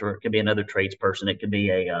a realtor, it could be another tradesperson, it could be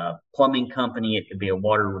a plumbing company, it could be a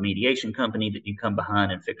water remediation company that you come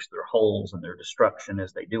behind and fix their holes and their destruction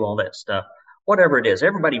as they do all that stuff. Whatever it is,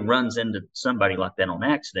 everybody runs into somebody like that on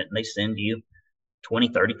accident, and they send you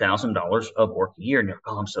 $20,000, $30,000 of work a year, and you're like,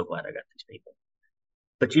 oh, I'm so glad I got these people.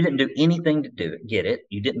 But you didn't do anything to get it.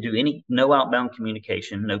 You didn't do no outbound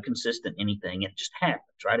communication, no consistent anything. It just happens,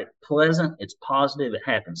 right? It's pleasant, it's positive, it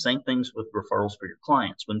happens. Same things with referrals for your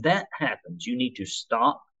clients. When that happens, you need to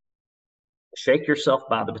stop, shake yourself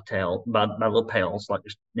by the lapels,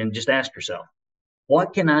 and just ask yourself,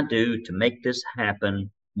 what can I do to make this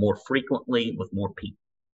happen more frequently with more people?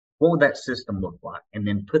 What would that system look like? And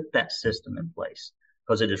then put that system in place,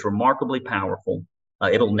 because it is remarkably powerful.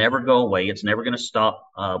 It'll never go away. It's never going to stop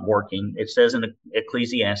working. It says in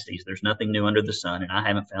Ecclesiastes, there's nothing new under the sun, and I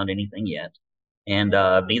haven't found anything yet. And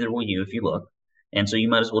neither will you if you look. And so you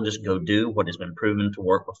might as well just go do what has been proven to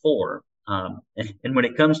work before. And when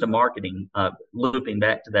it comes to marketing, looping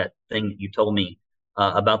back to that thing that you told me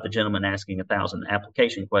about the gentleman asking 1,000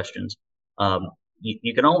 application questions,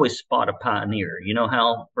 you can always spot a pioneer. You know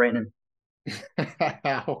how, Brandon?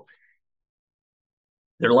 How?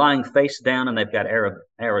 They're lying face down and they've got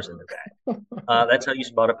arrows in their back. That's how you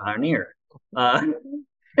spot a pioneer.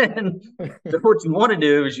 And so what you want to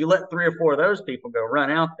do is you let 3 or 4 of those people go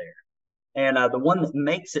run out there. And the one that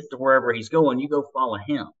makes it to wherever he's going, you go follow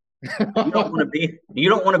him. You don't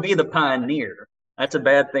want to be the pioneer. That's a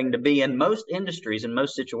bad thing to be in most industries, in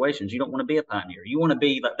most situations. You don't want to be a pioneer. You want to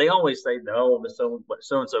be like they always say, oh, so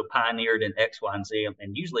and so pioneered in X, Y, and Z.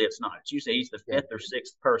 And usually it's not. It's usually he's the 5th or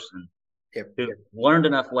 6th person who learned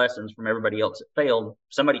enough lessons from everybody else that failed.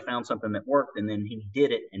 Somebody found something that worked, and then he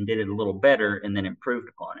did it and did it a little better and then improved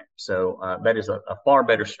upon it. So that is a far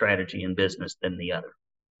better strategy in business than the other.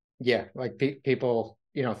 Yeah, like people,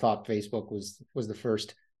 thought Facebook was the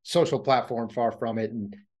first social platform. Far from it.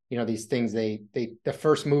 And these things, the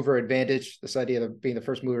first mover advantage, this idea of being the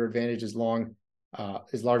first mover advantage is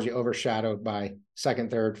largely overshadowed by second,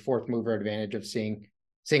 third, fourth mover advantage of seeing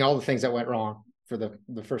all the things that went wrong for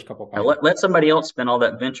the first couple of let somebody else spend all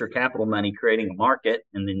that venture capital money creating a market,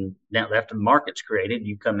 and then now after the market's created,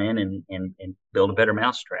 you come in and build a better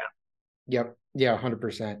mousetrap. Yep. Yeah,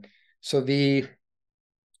 100%. So the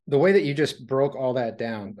way that you just broke all that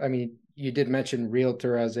down, I mean, you did mention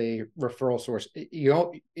realtor as a referral source.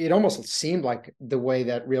 It almost seemed like the way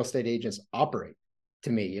that real estate agents operate to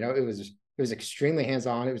me. It was extremely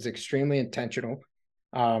hands-on. It was extremely intentional.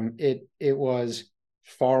 It was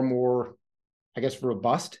far more, I guess,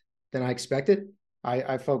 robust than I expected.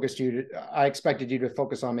 I expected you to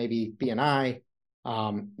focus on maybe BNI,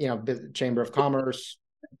 Chamber of Commerce.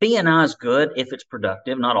 BNI is good if it's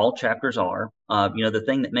productive. Not all chapters are. The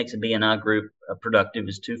thing that makes a BNI group productive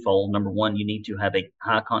is twofold. Number one, you need to have a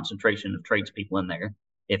high concentration of tradespeople in there.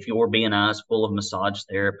 If your BNI is full of massage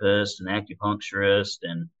therapists and acupuncturists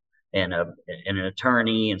and an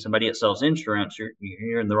attorney and somebody that sells insurance,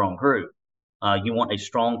 you're in the wrong group. You want a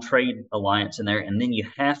strong trade alliance in there, and then you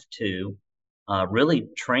have to really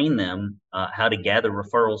train them how to gather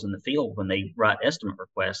referrals in the field when they write estimate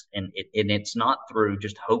requests. And it's not through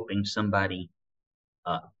just hoping somebody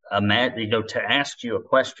to ask you a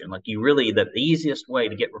question. Like the easiest way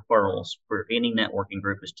to get referrals for any networking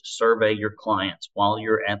group is to survey your clients while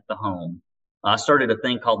you're at the home. I started a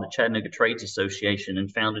thing called the Chattanooga Trades Association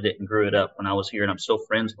and founded it and grew it up when I was here. And I'm still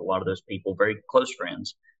friends with a lot of those people, very close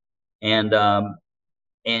friends. And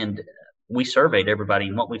we surveyed everybody.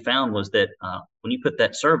 And what we found was that when you put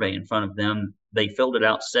that survey in front of them, they filled it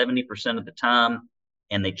out 70% of the time,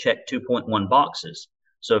 and they checked 2.1 boxes.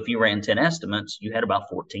 So if you ran 10 estimates, you had about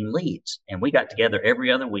 14 leads. And we got together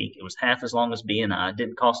every other week. It was half as long as BNI. It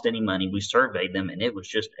didn't cost any money. We surveyed them, and it was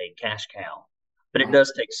just a cash cow. But it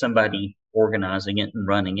does take somebody organizing it and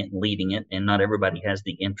running it and leading it. And not everybody has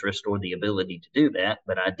the interest or the ability to do that.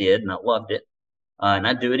 But I did, and I loved it. And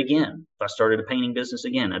I'd do it again. If I started a painting business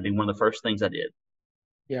again, I'd be one of the first things I did.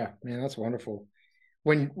 Yeah, man, that's wonderful.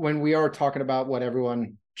 When we are talking about what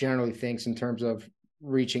everyone generally thinks in terms of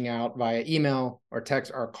reaching out via email or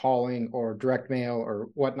text or calling or direct mail or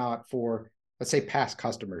whatnot for, let's say, past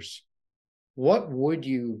customers, what would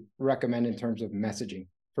you recommend in terms of messaging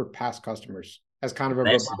for past customers as kind of a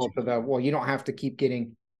rebuttal to you don't have to keep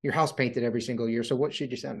getting your house painted every single year. So what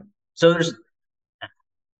should you send them?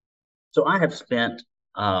 So I have spent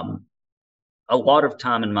a lot of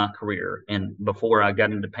time in my career, and before I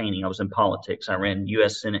got into painting, I was in politics. I ran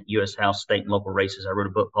U.S. Senate, U.S. House, state and local races. I wrote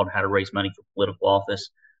a book called How to Raise Money for Political Office.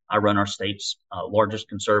 I run our state's largest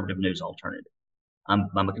conservative news alternative. I'm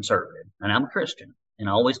a conservative, and I'm a Christian. And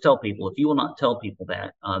I always tell people, if you will not tell people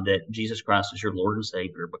that Jesus Christ is your Lord and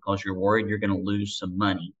Savior because you're worried you're going to lose some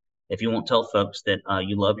money, if you won't tell folks that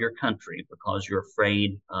you love your country because you're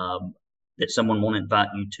afraid that someone won't invite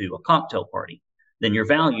you to a cocktail party, then your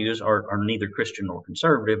values are neither Christian nor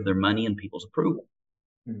conservative. They're money and people's approval.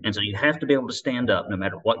 Mm-hmm. And so you have to be able to stand up no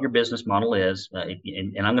matter what your business model is.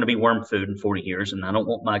 And I'm going to be worm food in 40 years, and I don't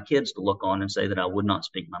want my kids to look on and say that I would not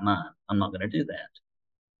speak my mind. I'm not going to do that.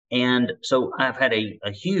 And so I've had a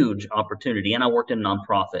huge opportunity, and I worked in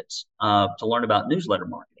nonprofits to learn about newsletter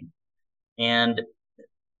marketing. And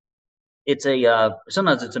it's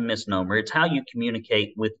sometimes it's a misnomer. It's how you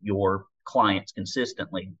communicate with your clients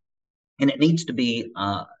consistently. And it needs to be,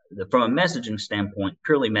 from a messaging standpoint,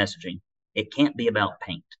 purely messaging. It can't be about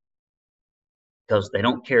paint because they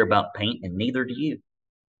don't care about paint, and neither do you.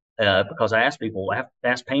 because I ask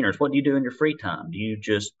painters, what do you do in your free time? Do you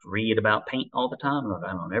just read about paint all the time? Like,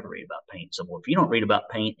 I don't ever read about paint. So, well, if you don't read about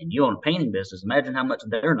paint and you own a painting business, imagine how much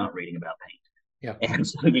they're not reading about paint. Yeah. And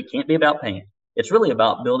so you can't be about paint. It's really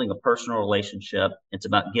about building a personal relationship. It's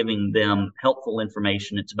about giving them helpful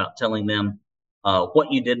information. It's about telling them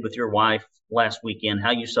what you did with your wife last weekend,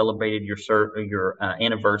 how you celebrated your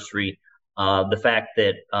anniversary, the fact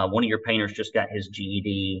that one of your painters just got his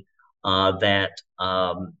GED, that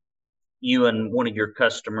you and one of your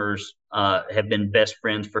customers have been best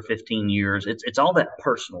friends for 15 years. It's all that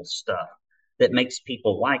personal stuff that makes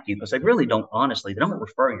people like you, because they really don't, honestly, they don't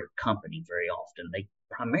refer your company very often. They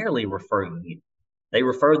primarily refer you. They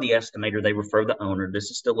refer the estimator, they refer the owner.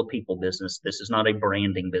 This is still a people business. This is not a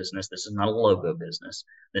branding business. This is not a logo business.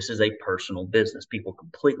 This is a personal business. People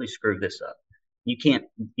completely screw this up. You can't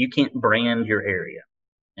brand your area.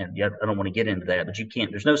 And yeah, I don't want to get into that, but you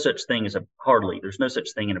can't. There's no such thing as there's no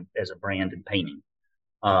such thing as a brand in painting.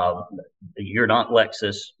 Uh, you're not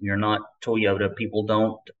Lexus, you're not Toyota. People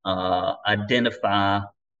don't identify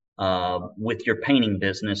with your painting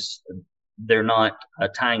business. They're not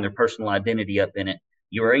tying their personal identity up in it.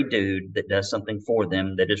 You're a dude that does something for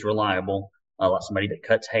them that is reliable, like somebody that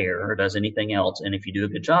cuts hair or does anything else. And if you do a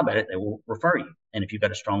good job at it, they will refer you. And if you've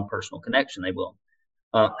got a strong personal connection, they will.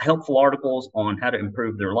 Helpful articles on how to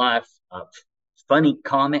improve their life, funny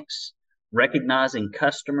comics, recognizing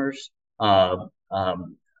customers, having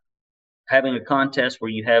a contest where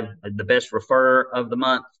you have the best referrer of the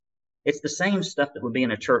month. It's the same stuff that would be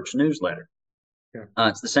in a church newsletter. Yeah.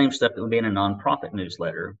 It's the same stuff that would be in a nonprofit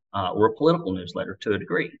newsletter or a political newsletter to a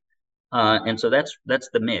degree. And so that's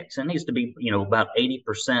the mix. It needs to be, about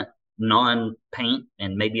 80% non-paint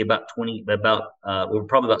and maybe about probably about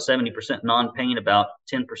 70% non-paint, about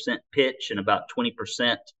 10% pitch, and about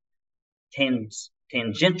 20%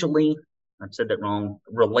 tangentially, I said that wrong,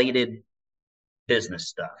 related business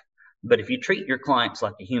stuff. But if you treat your clients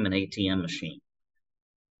like a human ATM machine,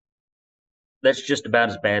 that's just about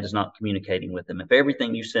as bad as not communicating with them. If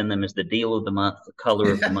everything you send them is the deal of the month, the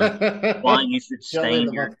color of the month, why you should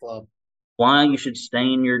stain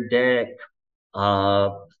your deck,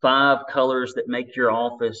 5 colors that make your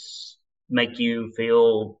office make you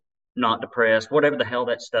feel not depressed, whatever the hell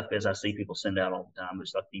that stuff is. I see people send out all the time.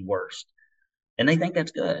 It's like the worst. And they think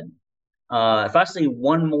that's good. If I see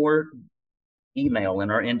one more email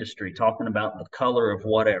in our industry talking about the color of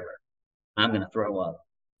whatever, I'm going to throw up.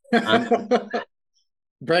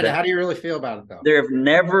 Brandon, how do you really feel about it, though? There have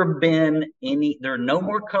never been there are no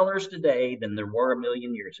more colors today than there were a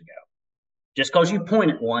million years ago. Just because you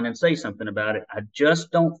point at one and say something about it, I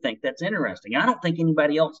just don't think that's interesting. I don't think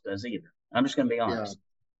anybody else does either. I'm just going to be honest.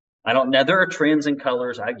 Yeah. I don't know. There are trends in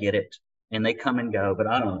colors. I get it. And they come and go, but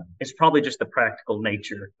I don't know. It's probably just the practical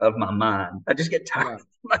nature of my mind. I just get tired.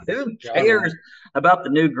 Yeah. Like, who cares about the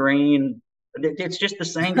new green? It's just the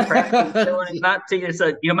same crap. I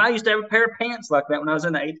used to have a pair of pants like that when I was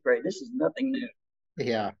in the 8th grade. This is nothing new.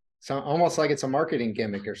 Yeah. So almost like it's a marketing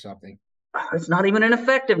gimmick or something. It's not even an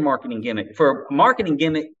effective marketing gimmick. For a marketing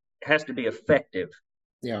gimmick, it has to be effective.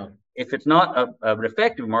 Yeah. If it's not an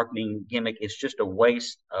effective marketing gimmick, it's just a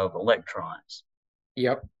waste of electrons.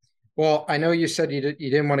 Yep. Well, I know you said you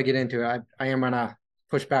didn't want to get into it. I am going to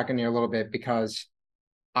push back on you a little bit because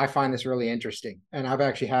I find this really interesting. And I've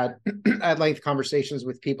actually had at length conversations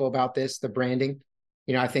with people about this, the branding.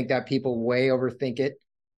 I think that people way overthink it.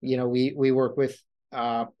 We work with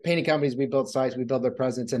painting companies, we build sites, we build their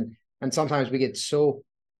presence, and sometimes we get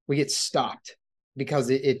stopped because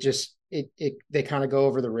they kind of go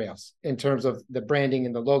over the rails in terms of the branding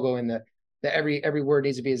and the logo and the every word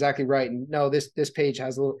needs to be exactly right. And no, this page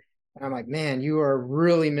has a little, and I'm like, man, you are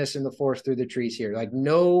really missing the forest through the trees here. Like,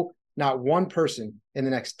 no, not one person in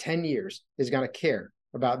the next 10 years is going to care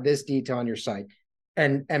about this detail on your site.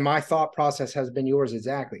 And my thought process has been yours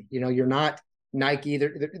exactly. You're not Nike.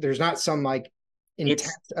 There's not some like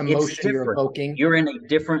intense emotion you're evoking. You're in a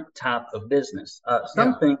different type of business.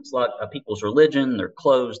 Some things like people's religion, their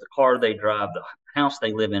clothes, the car they drive, the house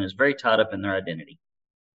they live in is very tied up in their identity.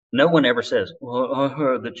 No one ever says, well, I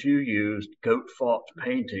heard that you used goat fought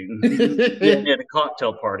painting at a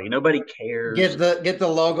cocktail party. Nobody cares. Get the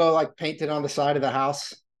logo like painted on the side of the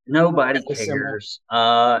house. Nobody cares.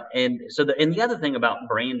 And the other thing about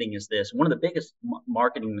branding is this. One of the biggest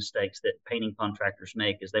marketing mistakes that painting contractors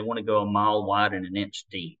make is they want to go a mile wide and an inch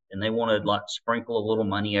deep. And they want to like sprinkle a little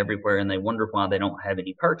money everywhere, and they wonder why they don't have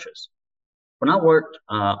any purchase. When I worked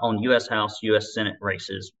on U.S. House, U.S. Senate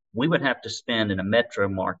races, we would have to spend in a metro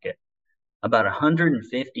market about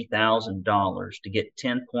 $150,000 to get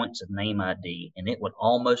 10 points of name ID, and it would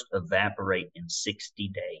almost evaporate in 60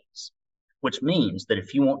 days. which means that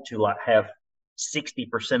if you want to like have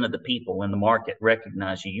 60% of the people in the market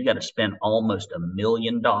recognize you, you got to spend almost $1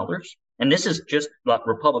 million. And this is just like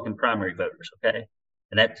Republican primary voters, okay?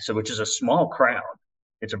 And which is a small crowd.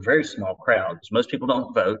 It's a very small crowd because most people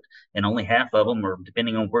don't vote, and only half of them, or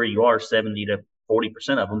depending on where you are, 70 to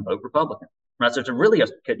 40% of them vote Republican. Right? So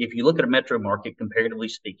if you look at a metro market, comparatively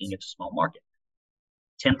speaking, it's a small market.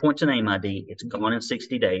 10 points in AIM ID, it's gone in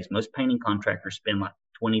 60 days. Most painting contractors spend like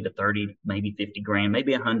 20 to 30, maybe 50 grand,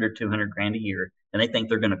 maybe 100, 200 grand a year, and they think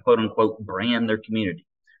they're going to quote unquote brand their community.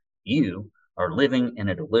 You are living in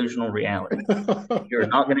a delusional reality. You're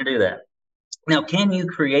not going to do that. Now, can you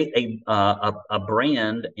create a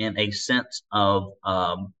brand and a sense of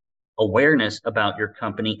awareness about your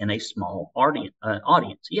company in a small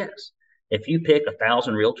audience? Yes. If you pick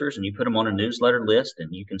 1,000 realtors and you put them on a newsletter list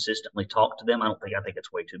and you consistently talk to them, I think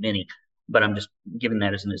it's way too many, but I'm just giving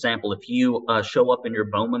that as an example. If you show up in your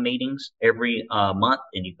BOMA meetings every month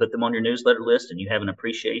and you put them on your newsletter list and you have an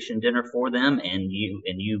appreciation dinner for them and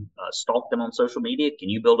you stalk them on social media, can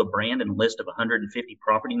you build a brand and a list of 150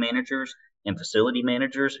 property managers and facility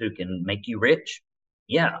managers who can make you rich?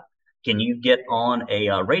 Yeah. Can you get on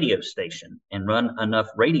a radio station and run enough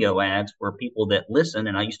radio ads where people that listen,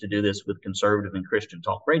 and I used to do this with conservative and Christian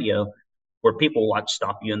talk radio, where people like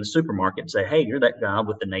stop you in the supermarket and say, hey, you're that guy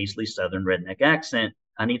with the nasally Southern redneck accent.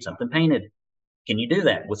 I need something painted. Can you do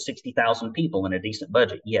that with 60,000 people in a decent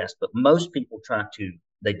budget? Yes, but most people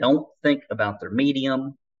they don't think about their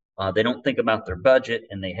medium, they don't think about their budget,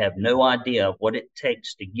 and they have no idea what it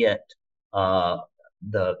takes to get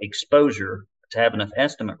the exposure to have enough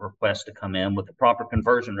estimate requests to come in with the proper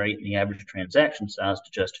conversion rate and the average transaction size to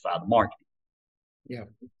justify the marketing. Yeah.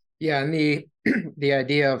 Yeah. And the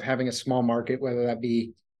idea of having a small market, whether that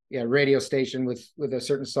be a radio station with a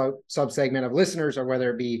certain subsegment of listeners, or whether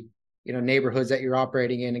it be, neighborhoods that you're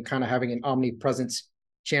operating in and kind of having an omnipresence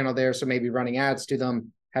channel there. So maybe running ads to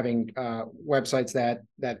them, having websites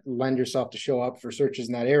that lend yourself to show up for searches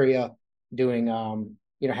in that area, doing,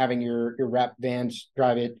 having your wrap vans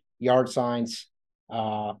drive it, yard signs,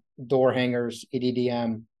 door hangers,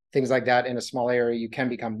 EDDM, things like that in a small area. You can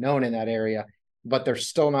become known in that area, but they're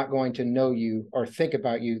still not going to know you or think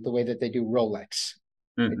about you the way that they do Rolex.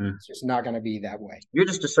 Mm-hmm. It's just not going to be that way. You're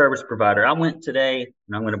just a service provider. I went today,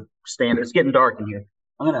 and I'm going to stand. It's getting dark in here.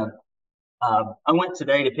 I went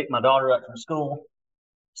today to pick my daughter up from school.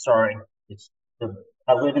 Sorry,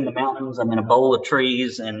 I live in the mountains. I'm in a bowl of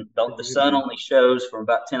trees, and the sun only shows from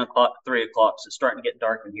about 10 o'clock to 3 o'clock. So it's starting to get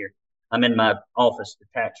dark in here. I'm in my office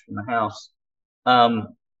detached from the house.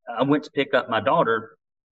 I went to pick up my daughter,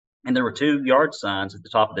 and there were 2 yard signs at the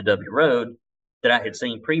top of the W road that I had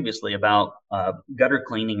seen previously about gutter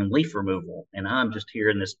cleaning and leaf removal. And I'm just here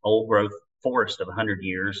in this old growth forest of 100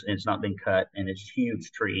 years, and it's not been cut, and it's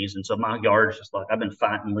huge trees. And so my yard is just like I've been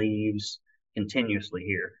fighting leaves continuously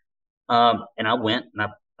here. And I went and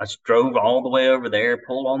I drove all the way over there,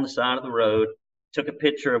 pulled on the side of the road, took a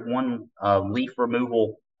picture of one leaf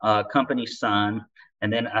removal company sign.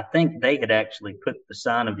 And then I think they had actually put the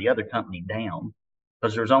sign of the other company down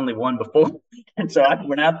because there was only one before. And so I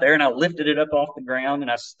went out there and I lifted it up off the ground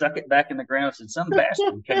and I stuck it back in the ground. I said, some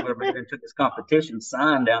bastard came over here and took his competition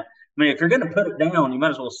sign down. I mean, if you're going to put it down, you might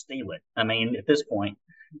as well steal it. I mean, at this point.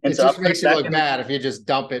 And it so just makes you look bad if you just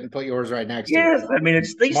dump it and put yours right next to it. Yes, I mean,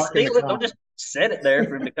 it's they steal it. They'll just set it there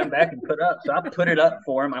for him to come back and put up. So I put it up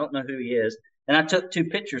for him. I don't know who he is. And I took 2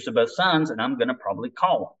 pictures of both signs, and I'm going to probably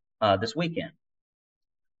call him this weekend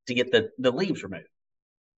to get the leaves removed.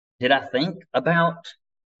 Did I think about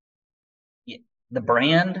the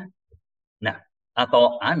brand? No. I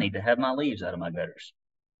thought I need to have my leaves out of my gutters.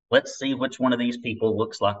 Let's see which one of these people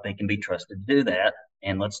looks like they can be trusted to do that.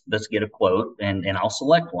 And let's get a quote, and I'll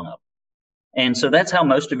select one of them. And so that's how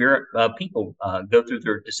most of your people go through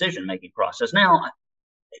their decision-making process. Now,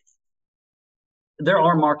 there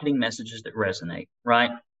are marketing messages that resonate, right?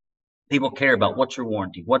 People care about what's your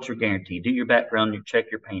warranty, what's your guarantee, do your background, you check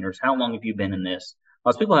your painters, how long have you been in this?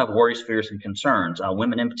 Most people have worries, fears, and concerns.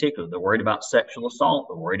 Women in particular, they're worried about sexual assault,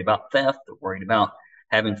 they're worried about theft, they're worried about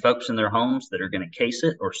having folks in their homes that are going to case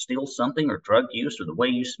it or steal something, or drug use, or the way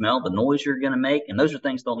you smell, the noise you're going to make. And those are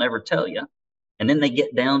things they'll never tell you. And then they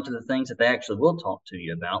get down to the things that they actually will talk to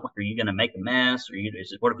you about. Like, are you going to make a mess? Or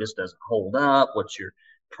what if this doesn't hold up? What's your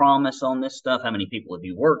promise on this stuff? How many people have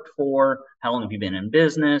you worked for? How long have you been in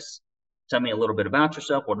business? Tell me a little bit about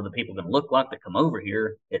yourself. What are the people going to look like that come over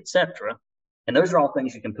here, etc. And those are all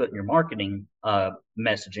things you can put in your marketing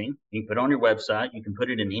messaging. You can put it on your website. You can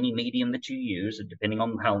put it in any medium that you use, depending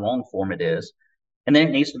on how long form it is. And then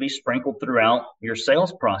it needs to be sprinkled throughout your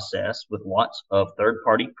sales process with lots of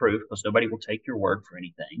third-party proof, because nobody will take your word for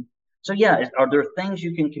anything. So yeah, are there things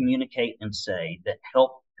you can communicate and say that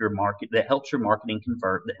help your market, that helps your marketing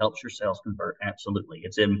convert, that helps your sales convert? Absolutely.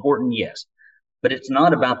 It's important, yes. But it's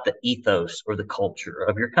not about the ethos or the culture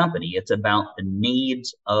of your company. It's about the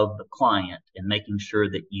needs of the client and making sure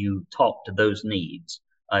that you talk to those needs.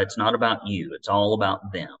 It's not about you. It's all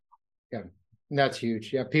about them. Yeah, that's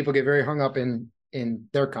huge. Yeah, people get very hung up in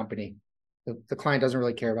their company. The client doesn't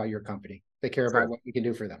really care about your company. They care about what you can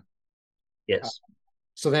do for them. Yes.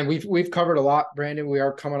 So then we've covered a lot, Brandon. We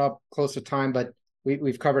are coming up close to time, but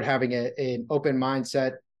we've covered having an open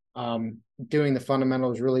mindset, doing the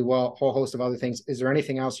fundamentals really well, a whole host of other things. Is there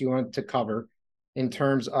anything else you want to cover in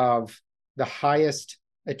terms of the highest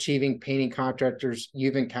achieving painting contractors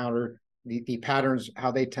you've encountered, the patterns,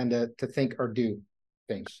 how they tend to think or do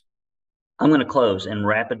things? I'm going to close in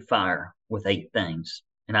rapid fire with 8 things.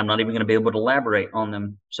 And I'm not even going to be able to elaborate on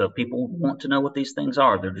them. So if people want to know what these things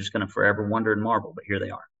are, they're just going to forever wonder and marvel, but here they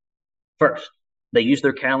are. First, they use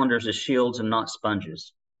their calendars as shields and not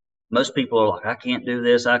sponges. Most people are like, I can't do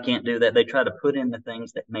this, I can't do that. They try to put in the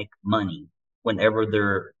things that make money whenever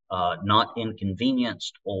they're not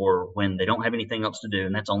inconvenienced or when they don't have anything else to do.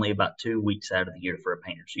 And that's only about 2 weeks out of the year for a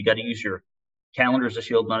painter. So you got to use your calendar as a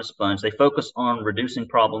shield, not a sponge. They focus on reducing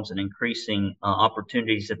problems and increasing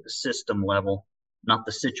opportunities at the system level, not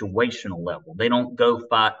the situational level. They don't go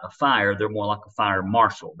fight a fire. They're more like a fire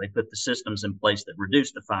marshal. They put the systems in place that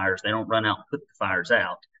reduce the fires. They don't run out and put the fires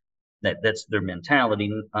out. That's their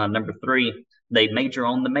mentality. Number 3, they major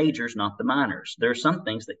on the majors, not the minors. There are some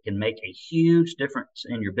things that can make a huge difference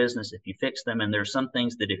in your business if you fix them. And there are some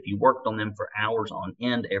things that if you worked on them for hours on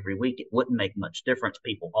end every week, it wouldn't make much difference.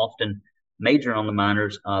 People often major on the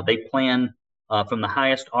minors. They plan from the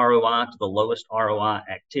highest ROI to the lowest ROI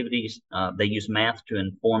activities. They use math to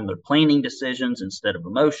inform their planning decisions instead of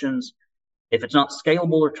emotions. If it's not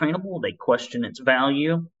scalable or trainable, they question its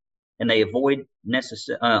value, and they avoid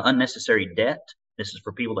unnecessary debt. This is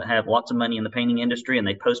for people that have lots of money in the painting industry, and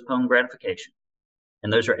they postpone gratification.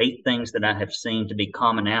 And those are 8 things that I have seen to be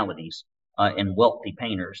commonalities in wealthy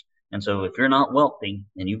painters. And so if you're not wealthy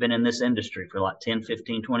and you've been in this industry for like 10,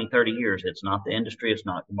 15, 20, 30 years, it's not the industry, it's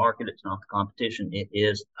not the market, it's not the competition. It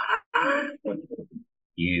is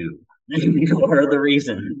you. You are the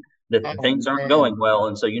reason that things aren't going well.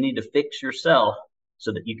 And so you need to fix yourself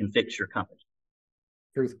so that you can fix your company.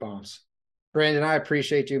 Truth bombs. Brandon, I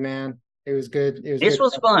appreciate you, man. It was good. This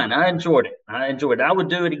was fun. I enjoyed it. I would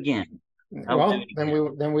do it again.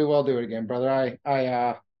 Then we will do it again, brother.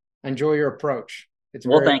 I enjoy your approach.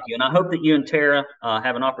 Thank you. And I hope that you and Tara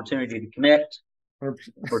have an opportunity to connect.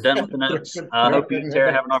 We're done with the notes. I hope you and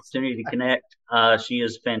Tara have an opportunity to connect. She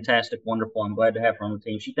is fantastic, wonderful. I'm glad to have her on the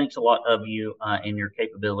team. She thinks a lot of you and your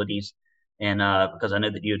capabilities. And because I know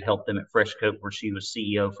that you had helped them at Freshcoat, where she was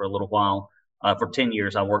CEO for a little while. For 10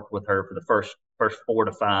 years, I worked with her for the first 4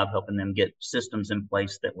 to 5, helping them get systems in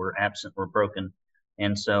place that were absent or broken.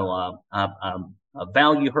 And so I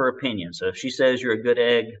value her opinion. So if she says you're a good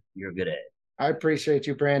egg, you're a good egg. I appreciate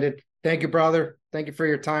you, Brandon. Thank you, brother. Thank you for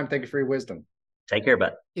your time. Thank you for your wisdom. Take care,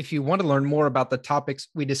 bud. If you want to learn more about the topics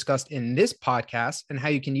we discussed in this podcast and how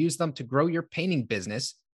you can use them to grow your painting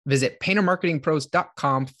business, visit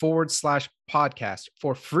paintermarketingpros.com/podcast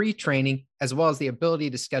for free training, as well as the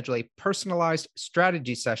ability to schedule a personalized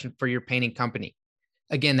strategy session for your painting company.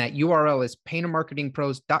 Again, that URL is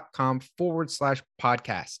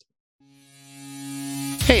paintermarketingpros.com/podcast.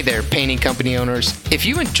 Hey there, painting company owners. If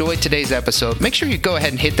you enjoyed today's episode, make sure you go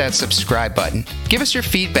ahead and hit that subscribe button. Give us your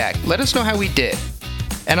feedback. Let us know how we did.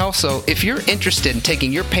 And also, if you're interested in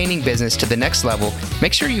taking your painting business to the next level,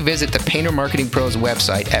 make sure you visit the Painter Marketing Pros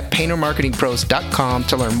website at paintermarketingpros.com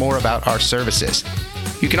to learn more about our services.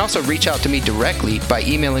 You can also reach out to me directly by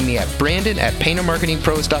emailing me at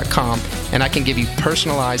brandon@paintermarketingpros.com, and I can give you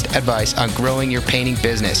personalized advice on growing your painting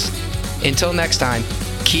business. Until next time,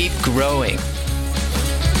 keep growing.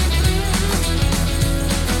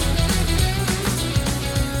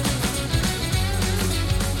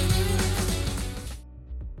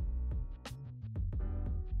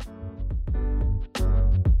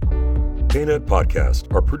 Paint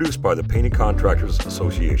podcasts are produced by the Painting Contractors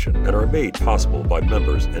Association and are made possible by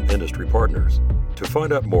members and industry partners. To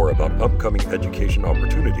find out more about upcoming education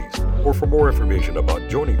opportunities or for more information about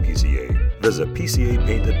joining PCA, visit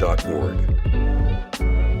pcapainted.org.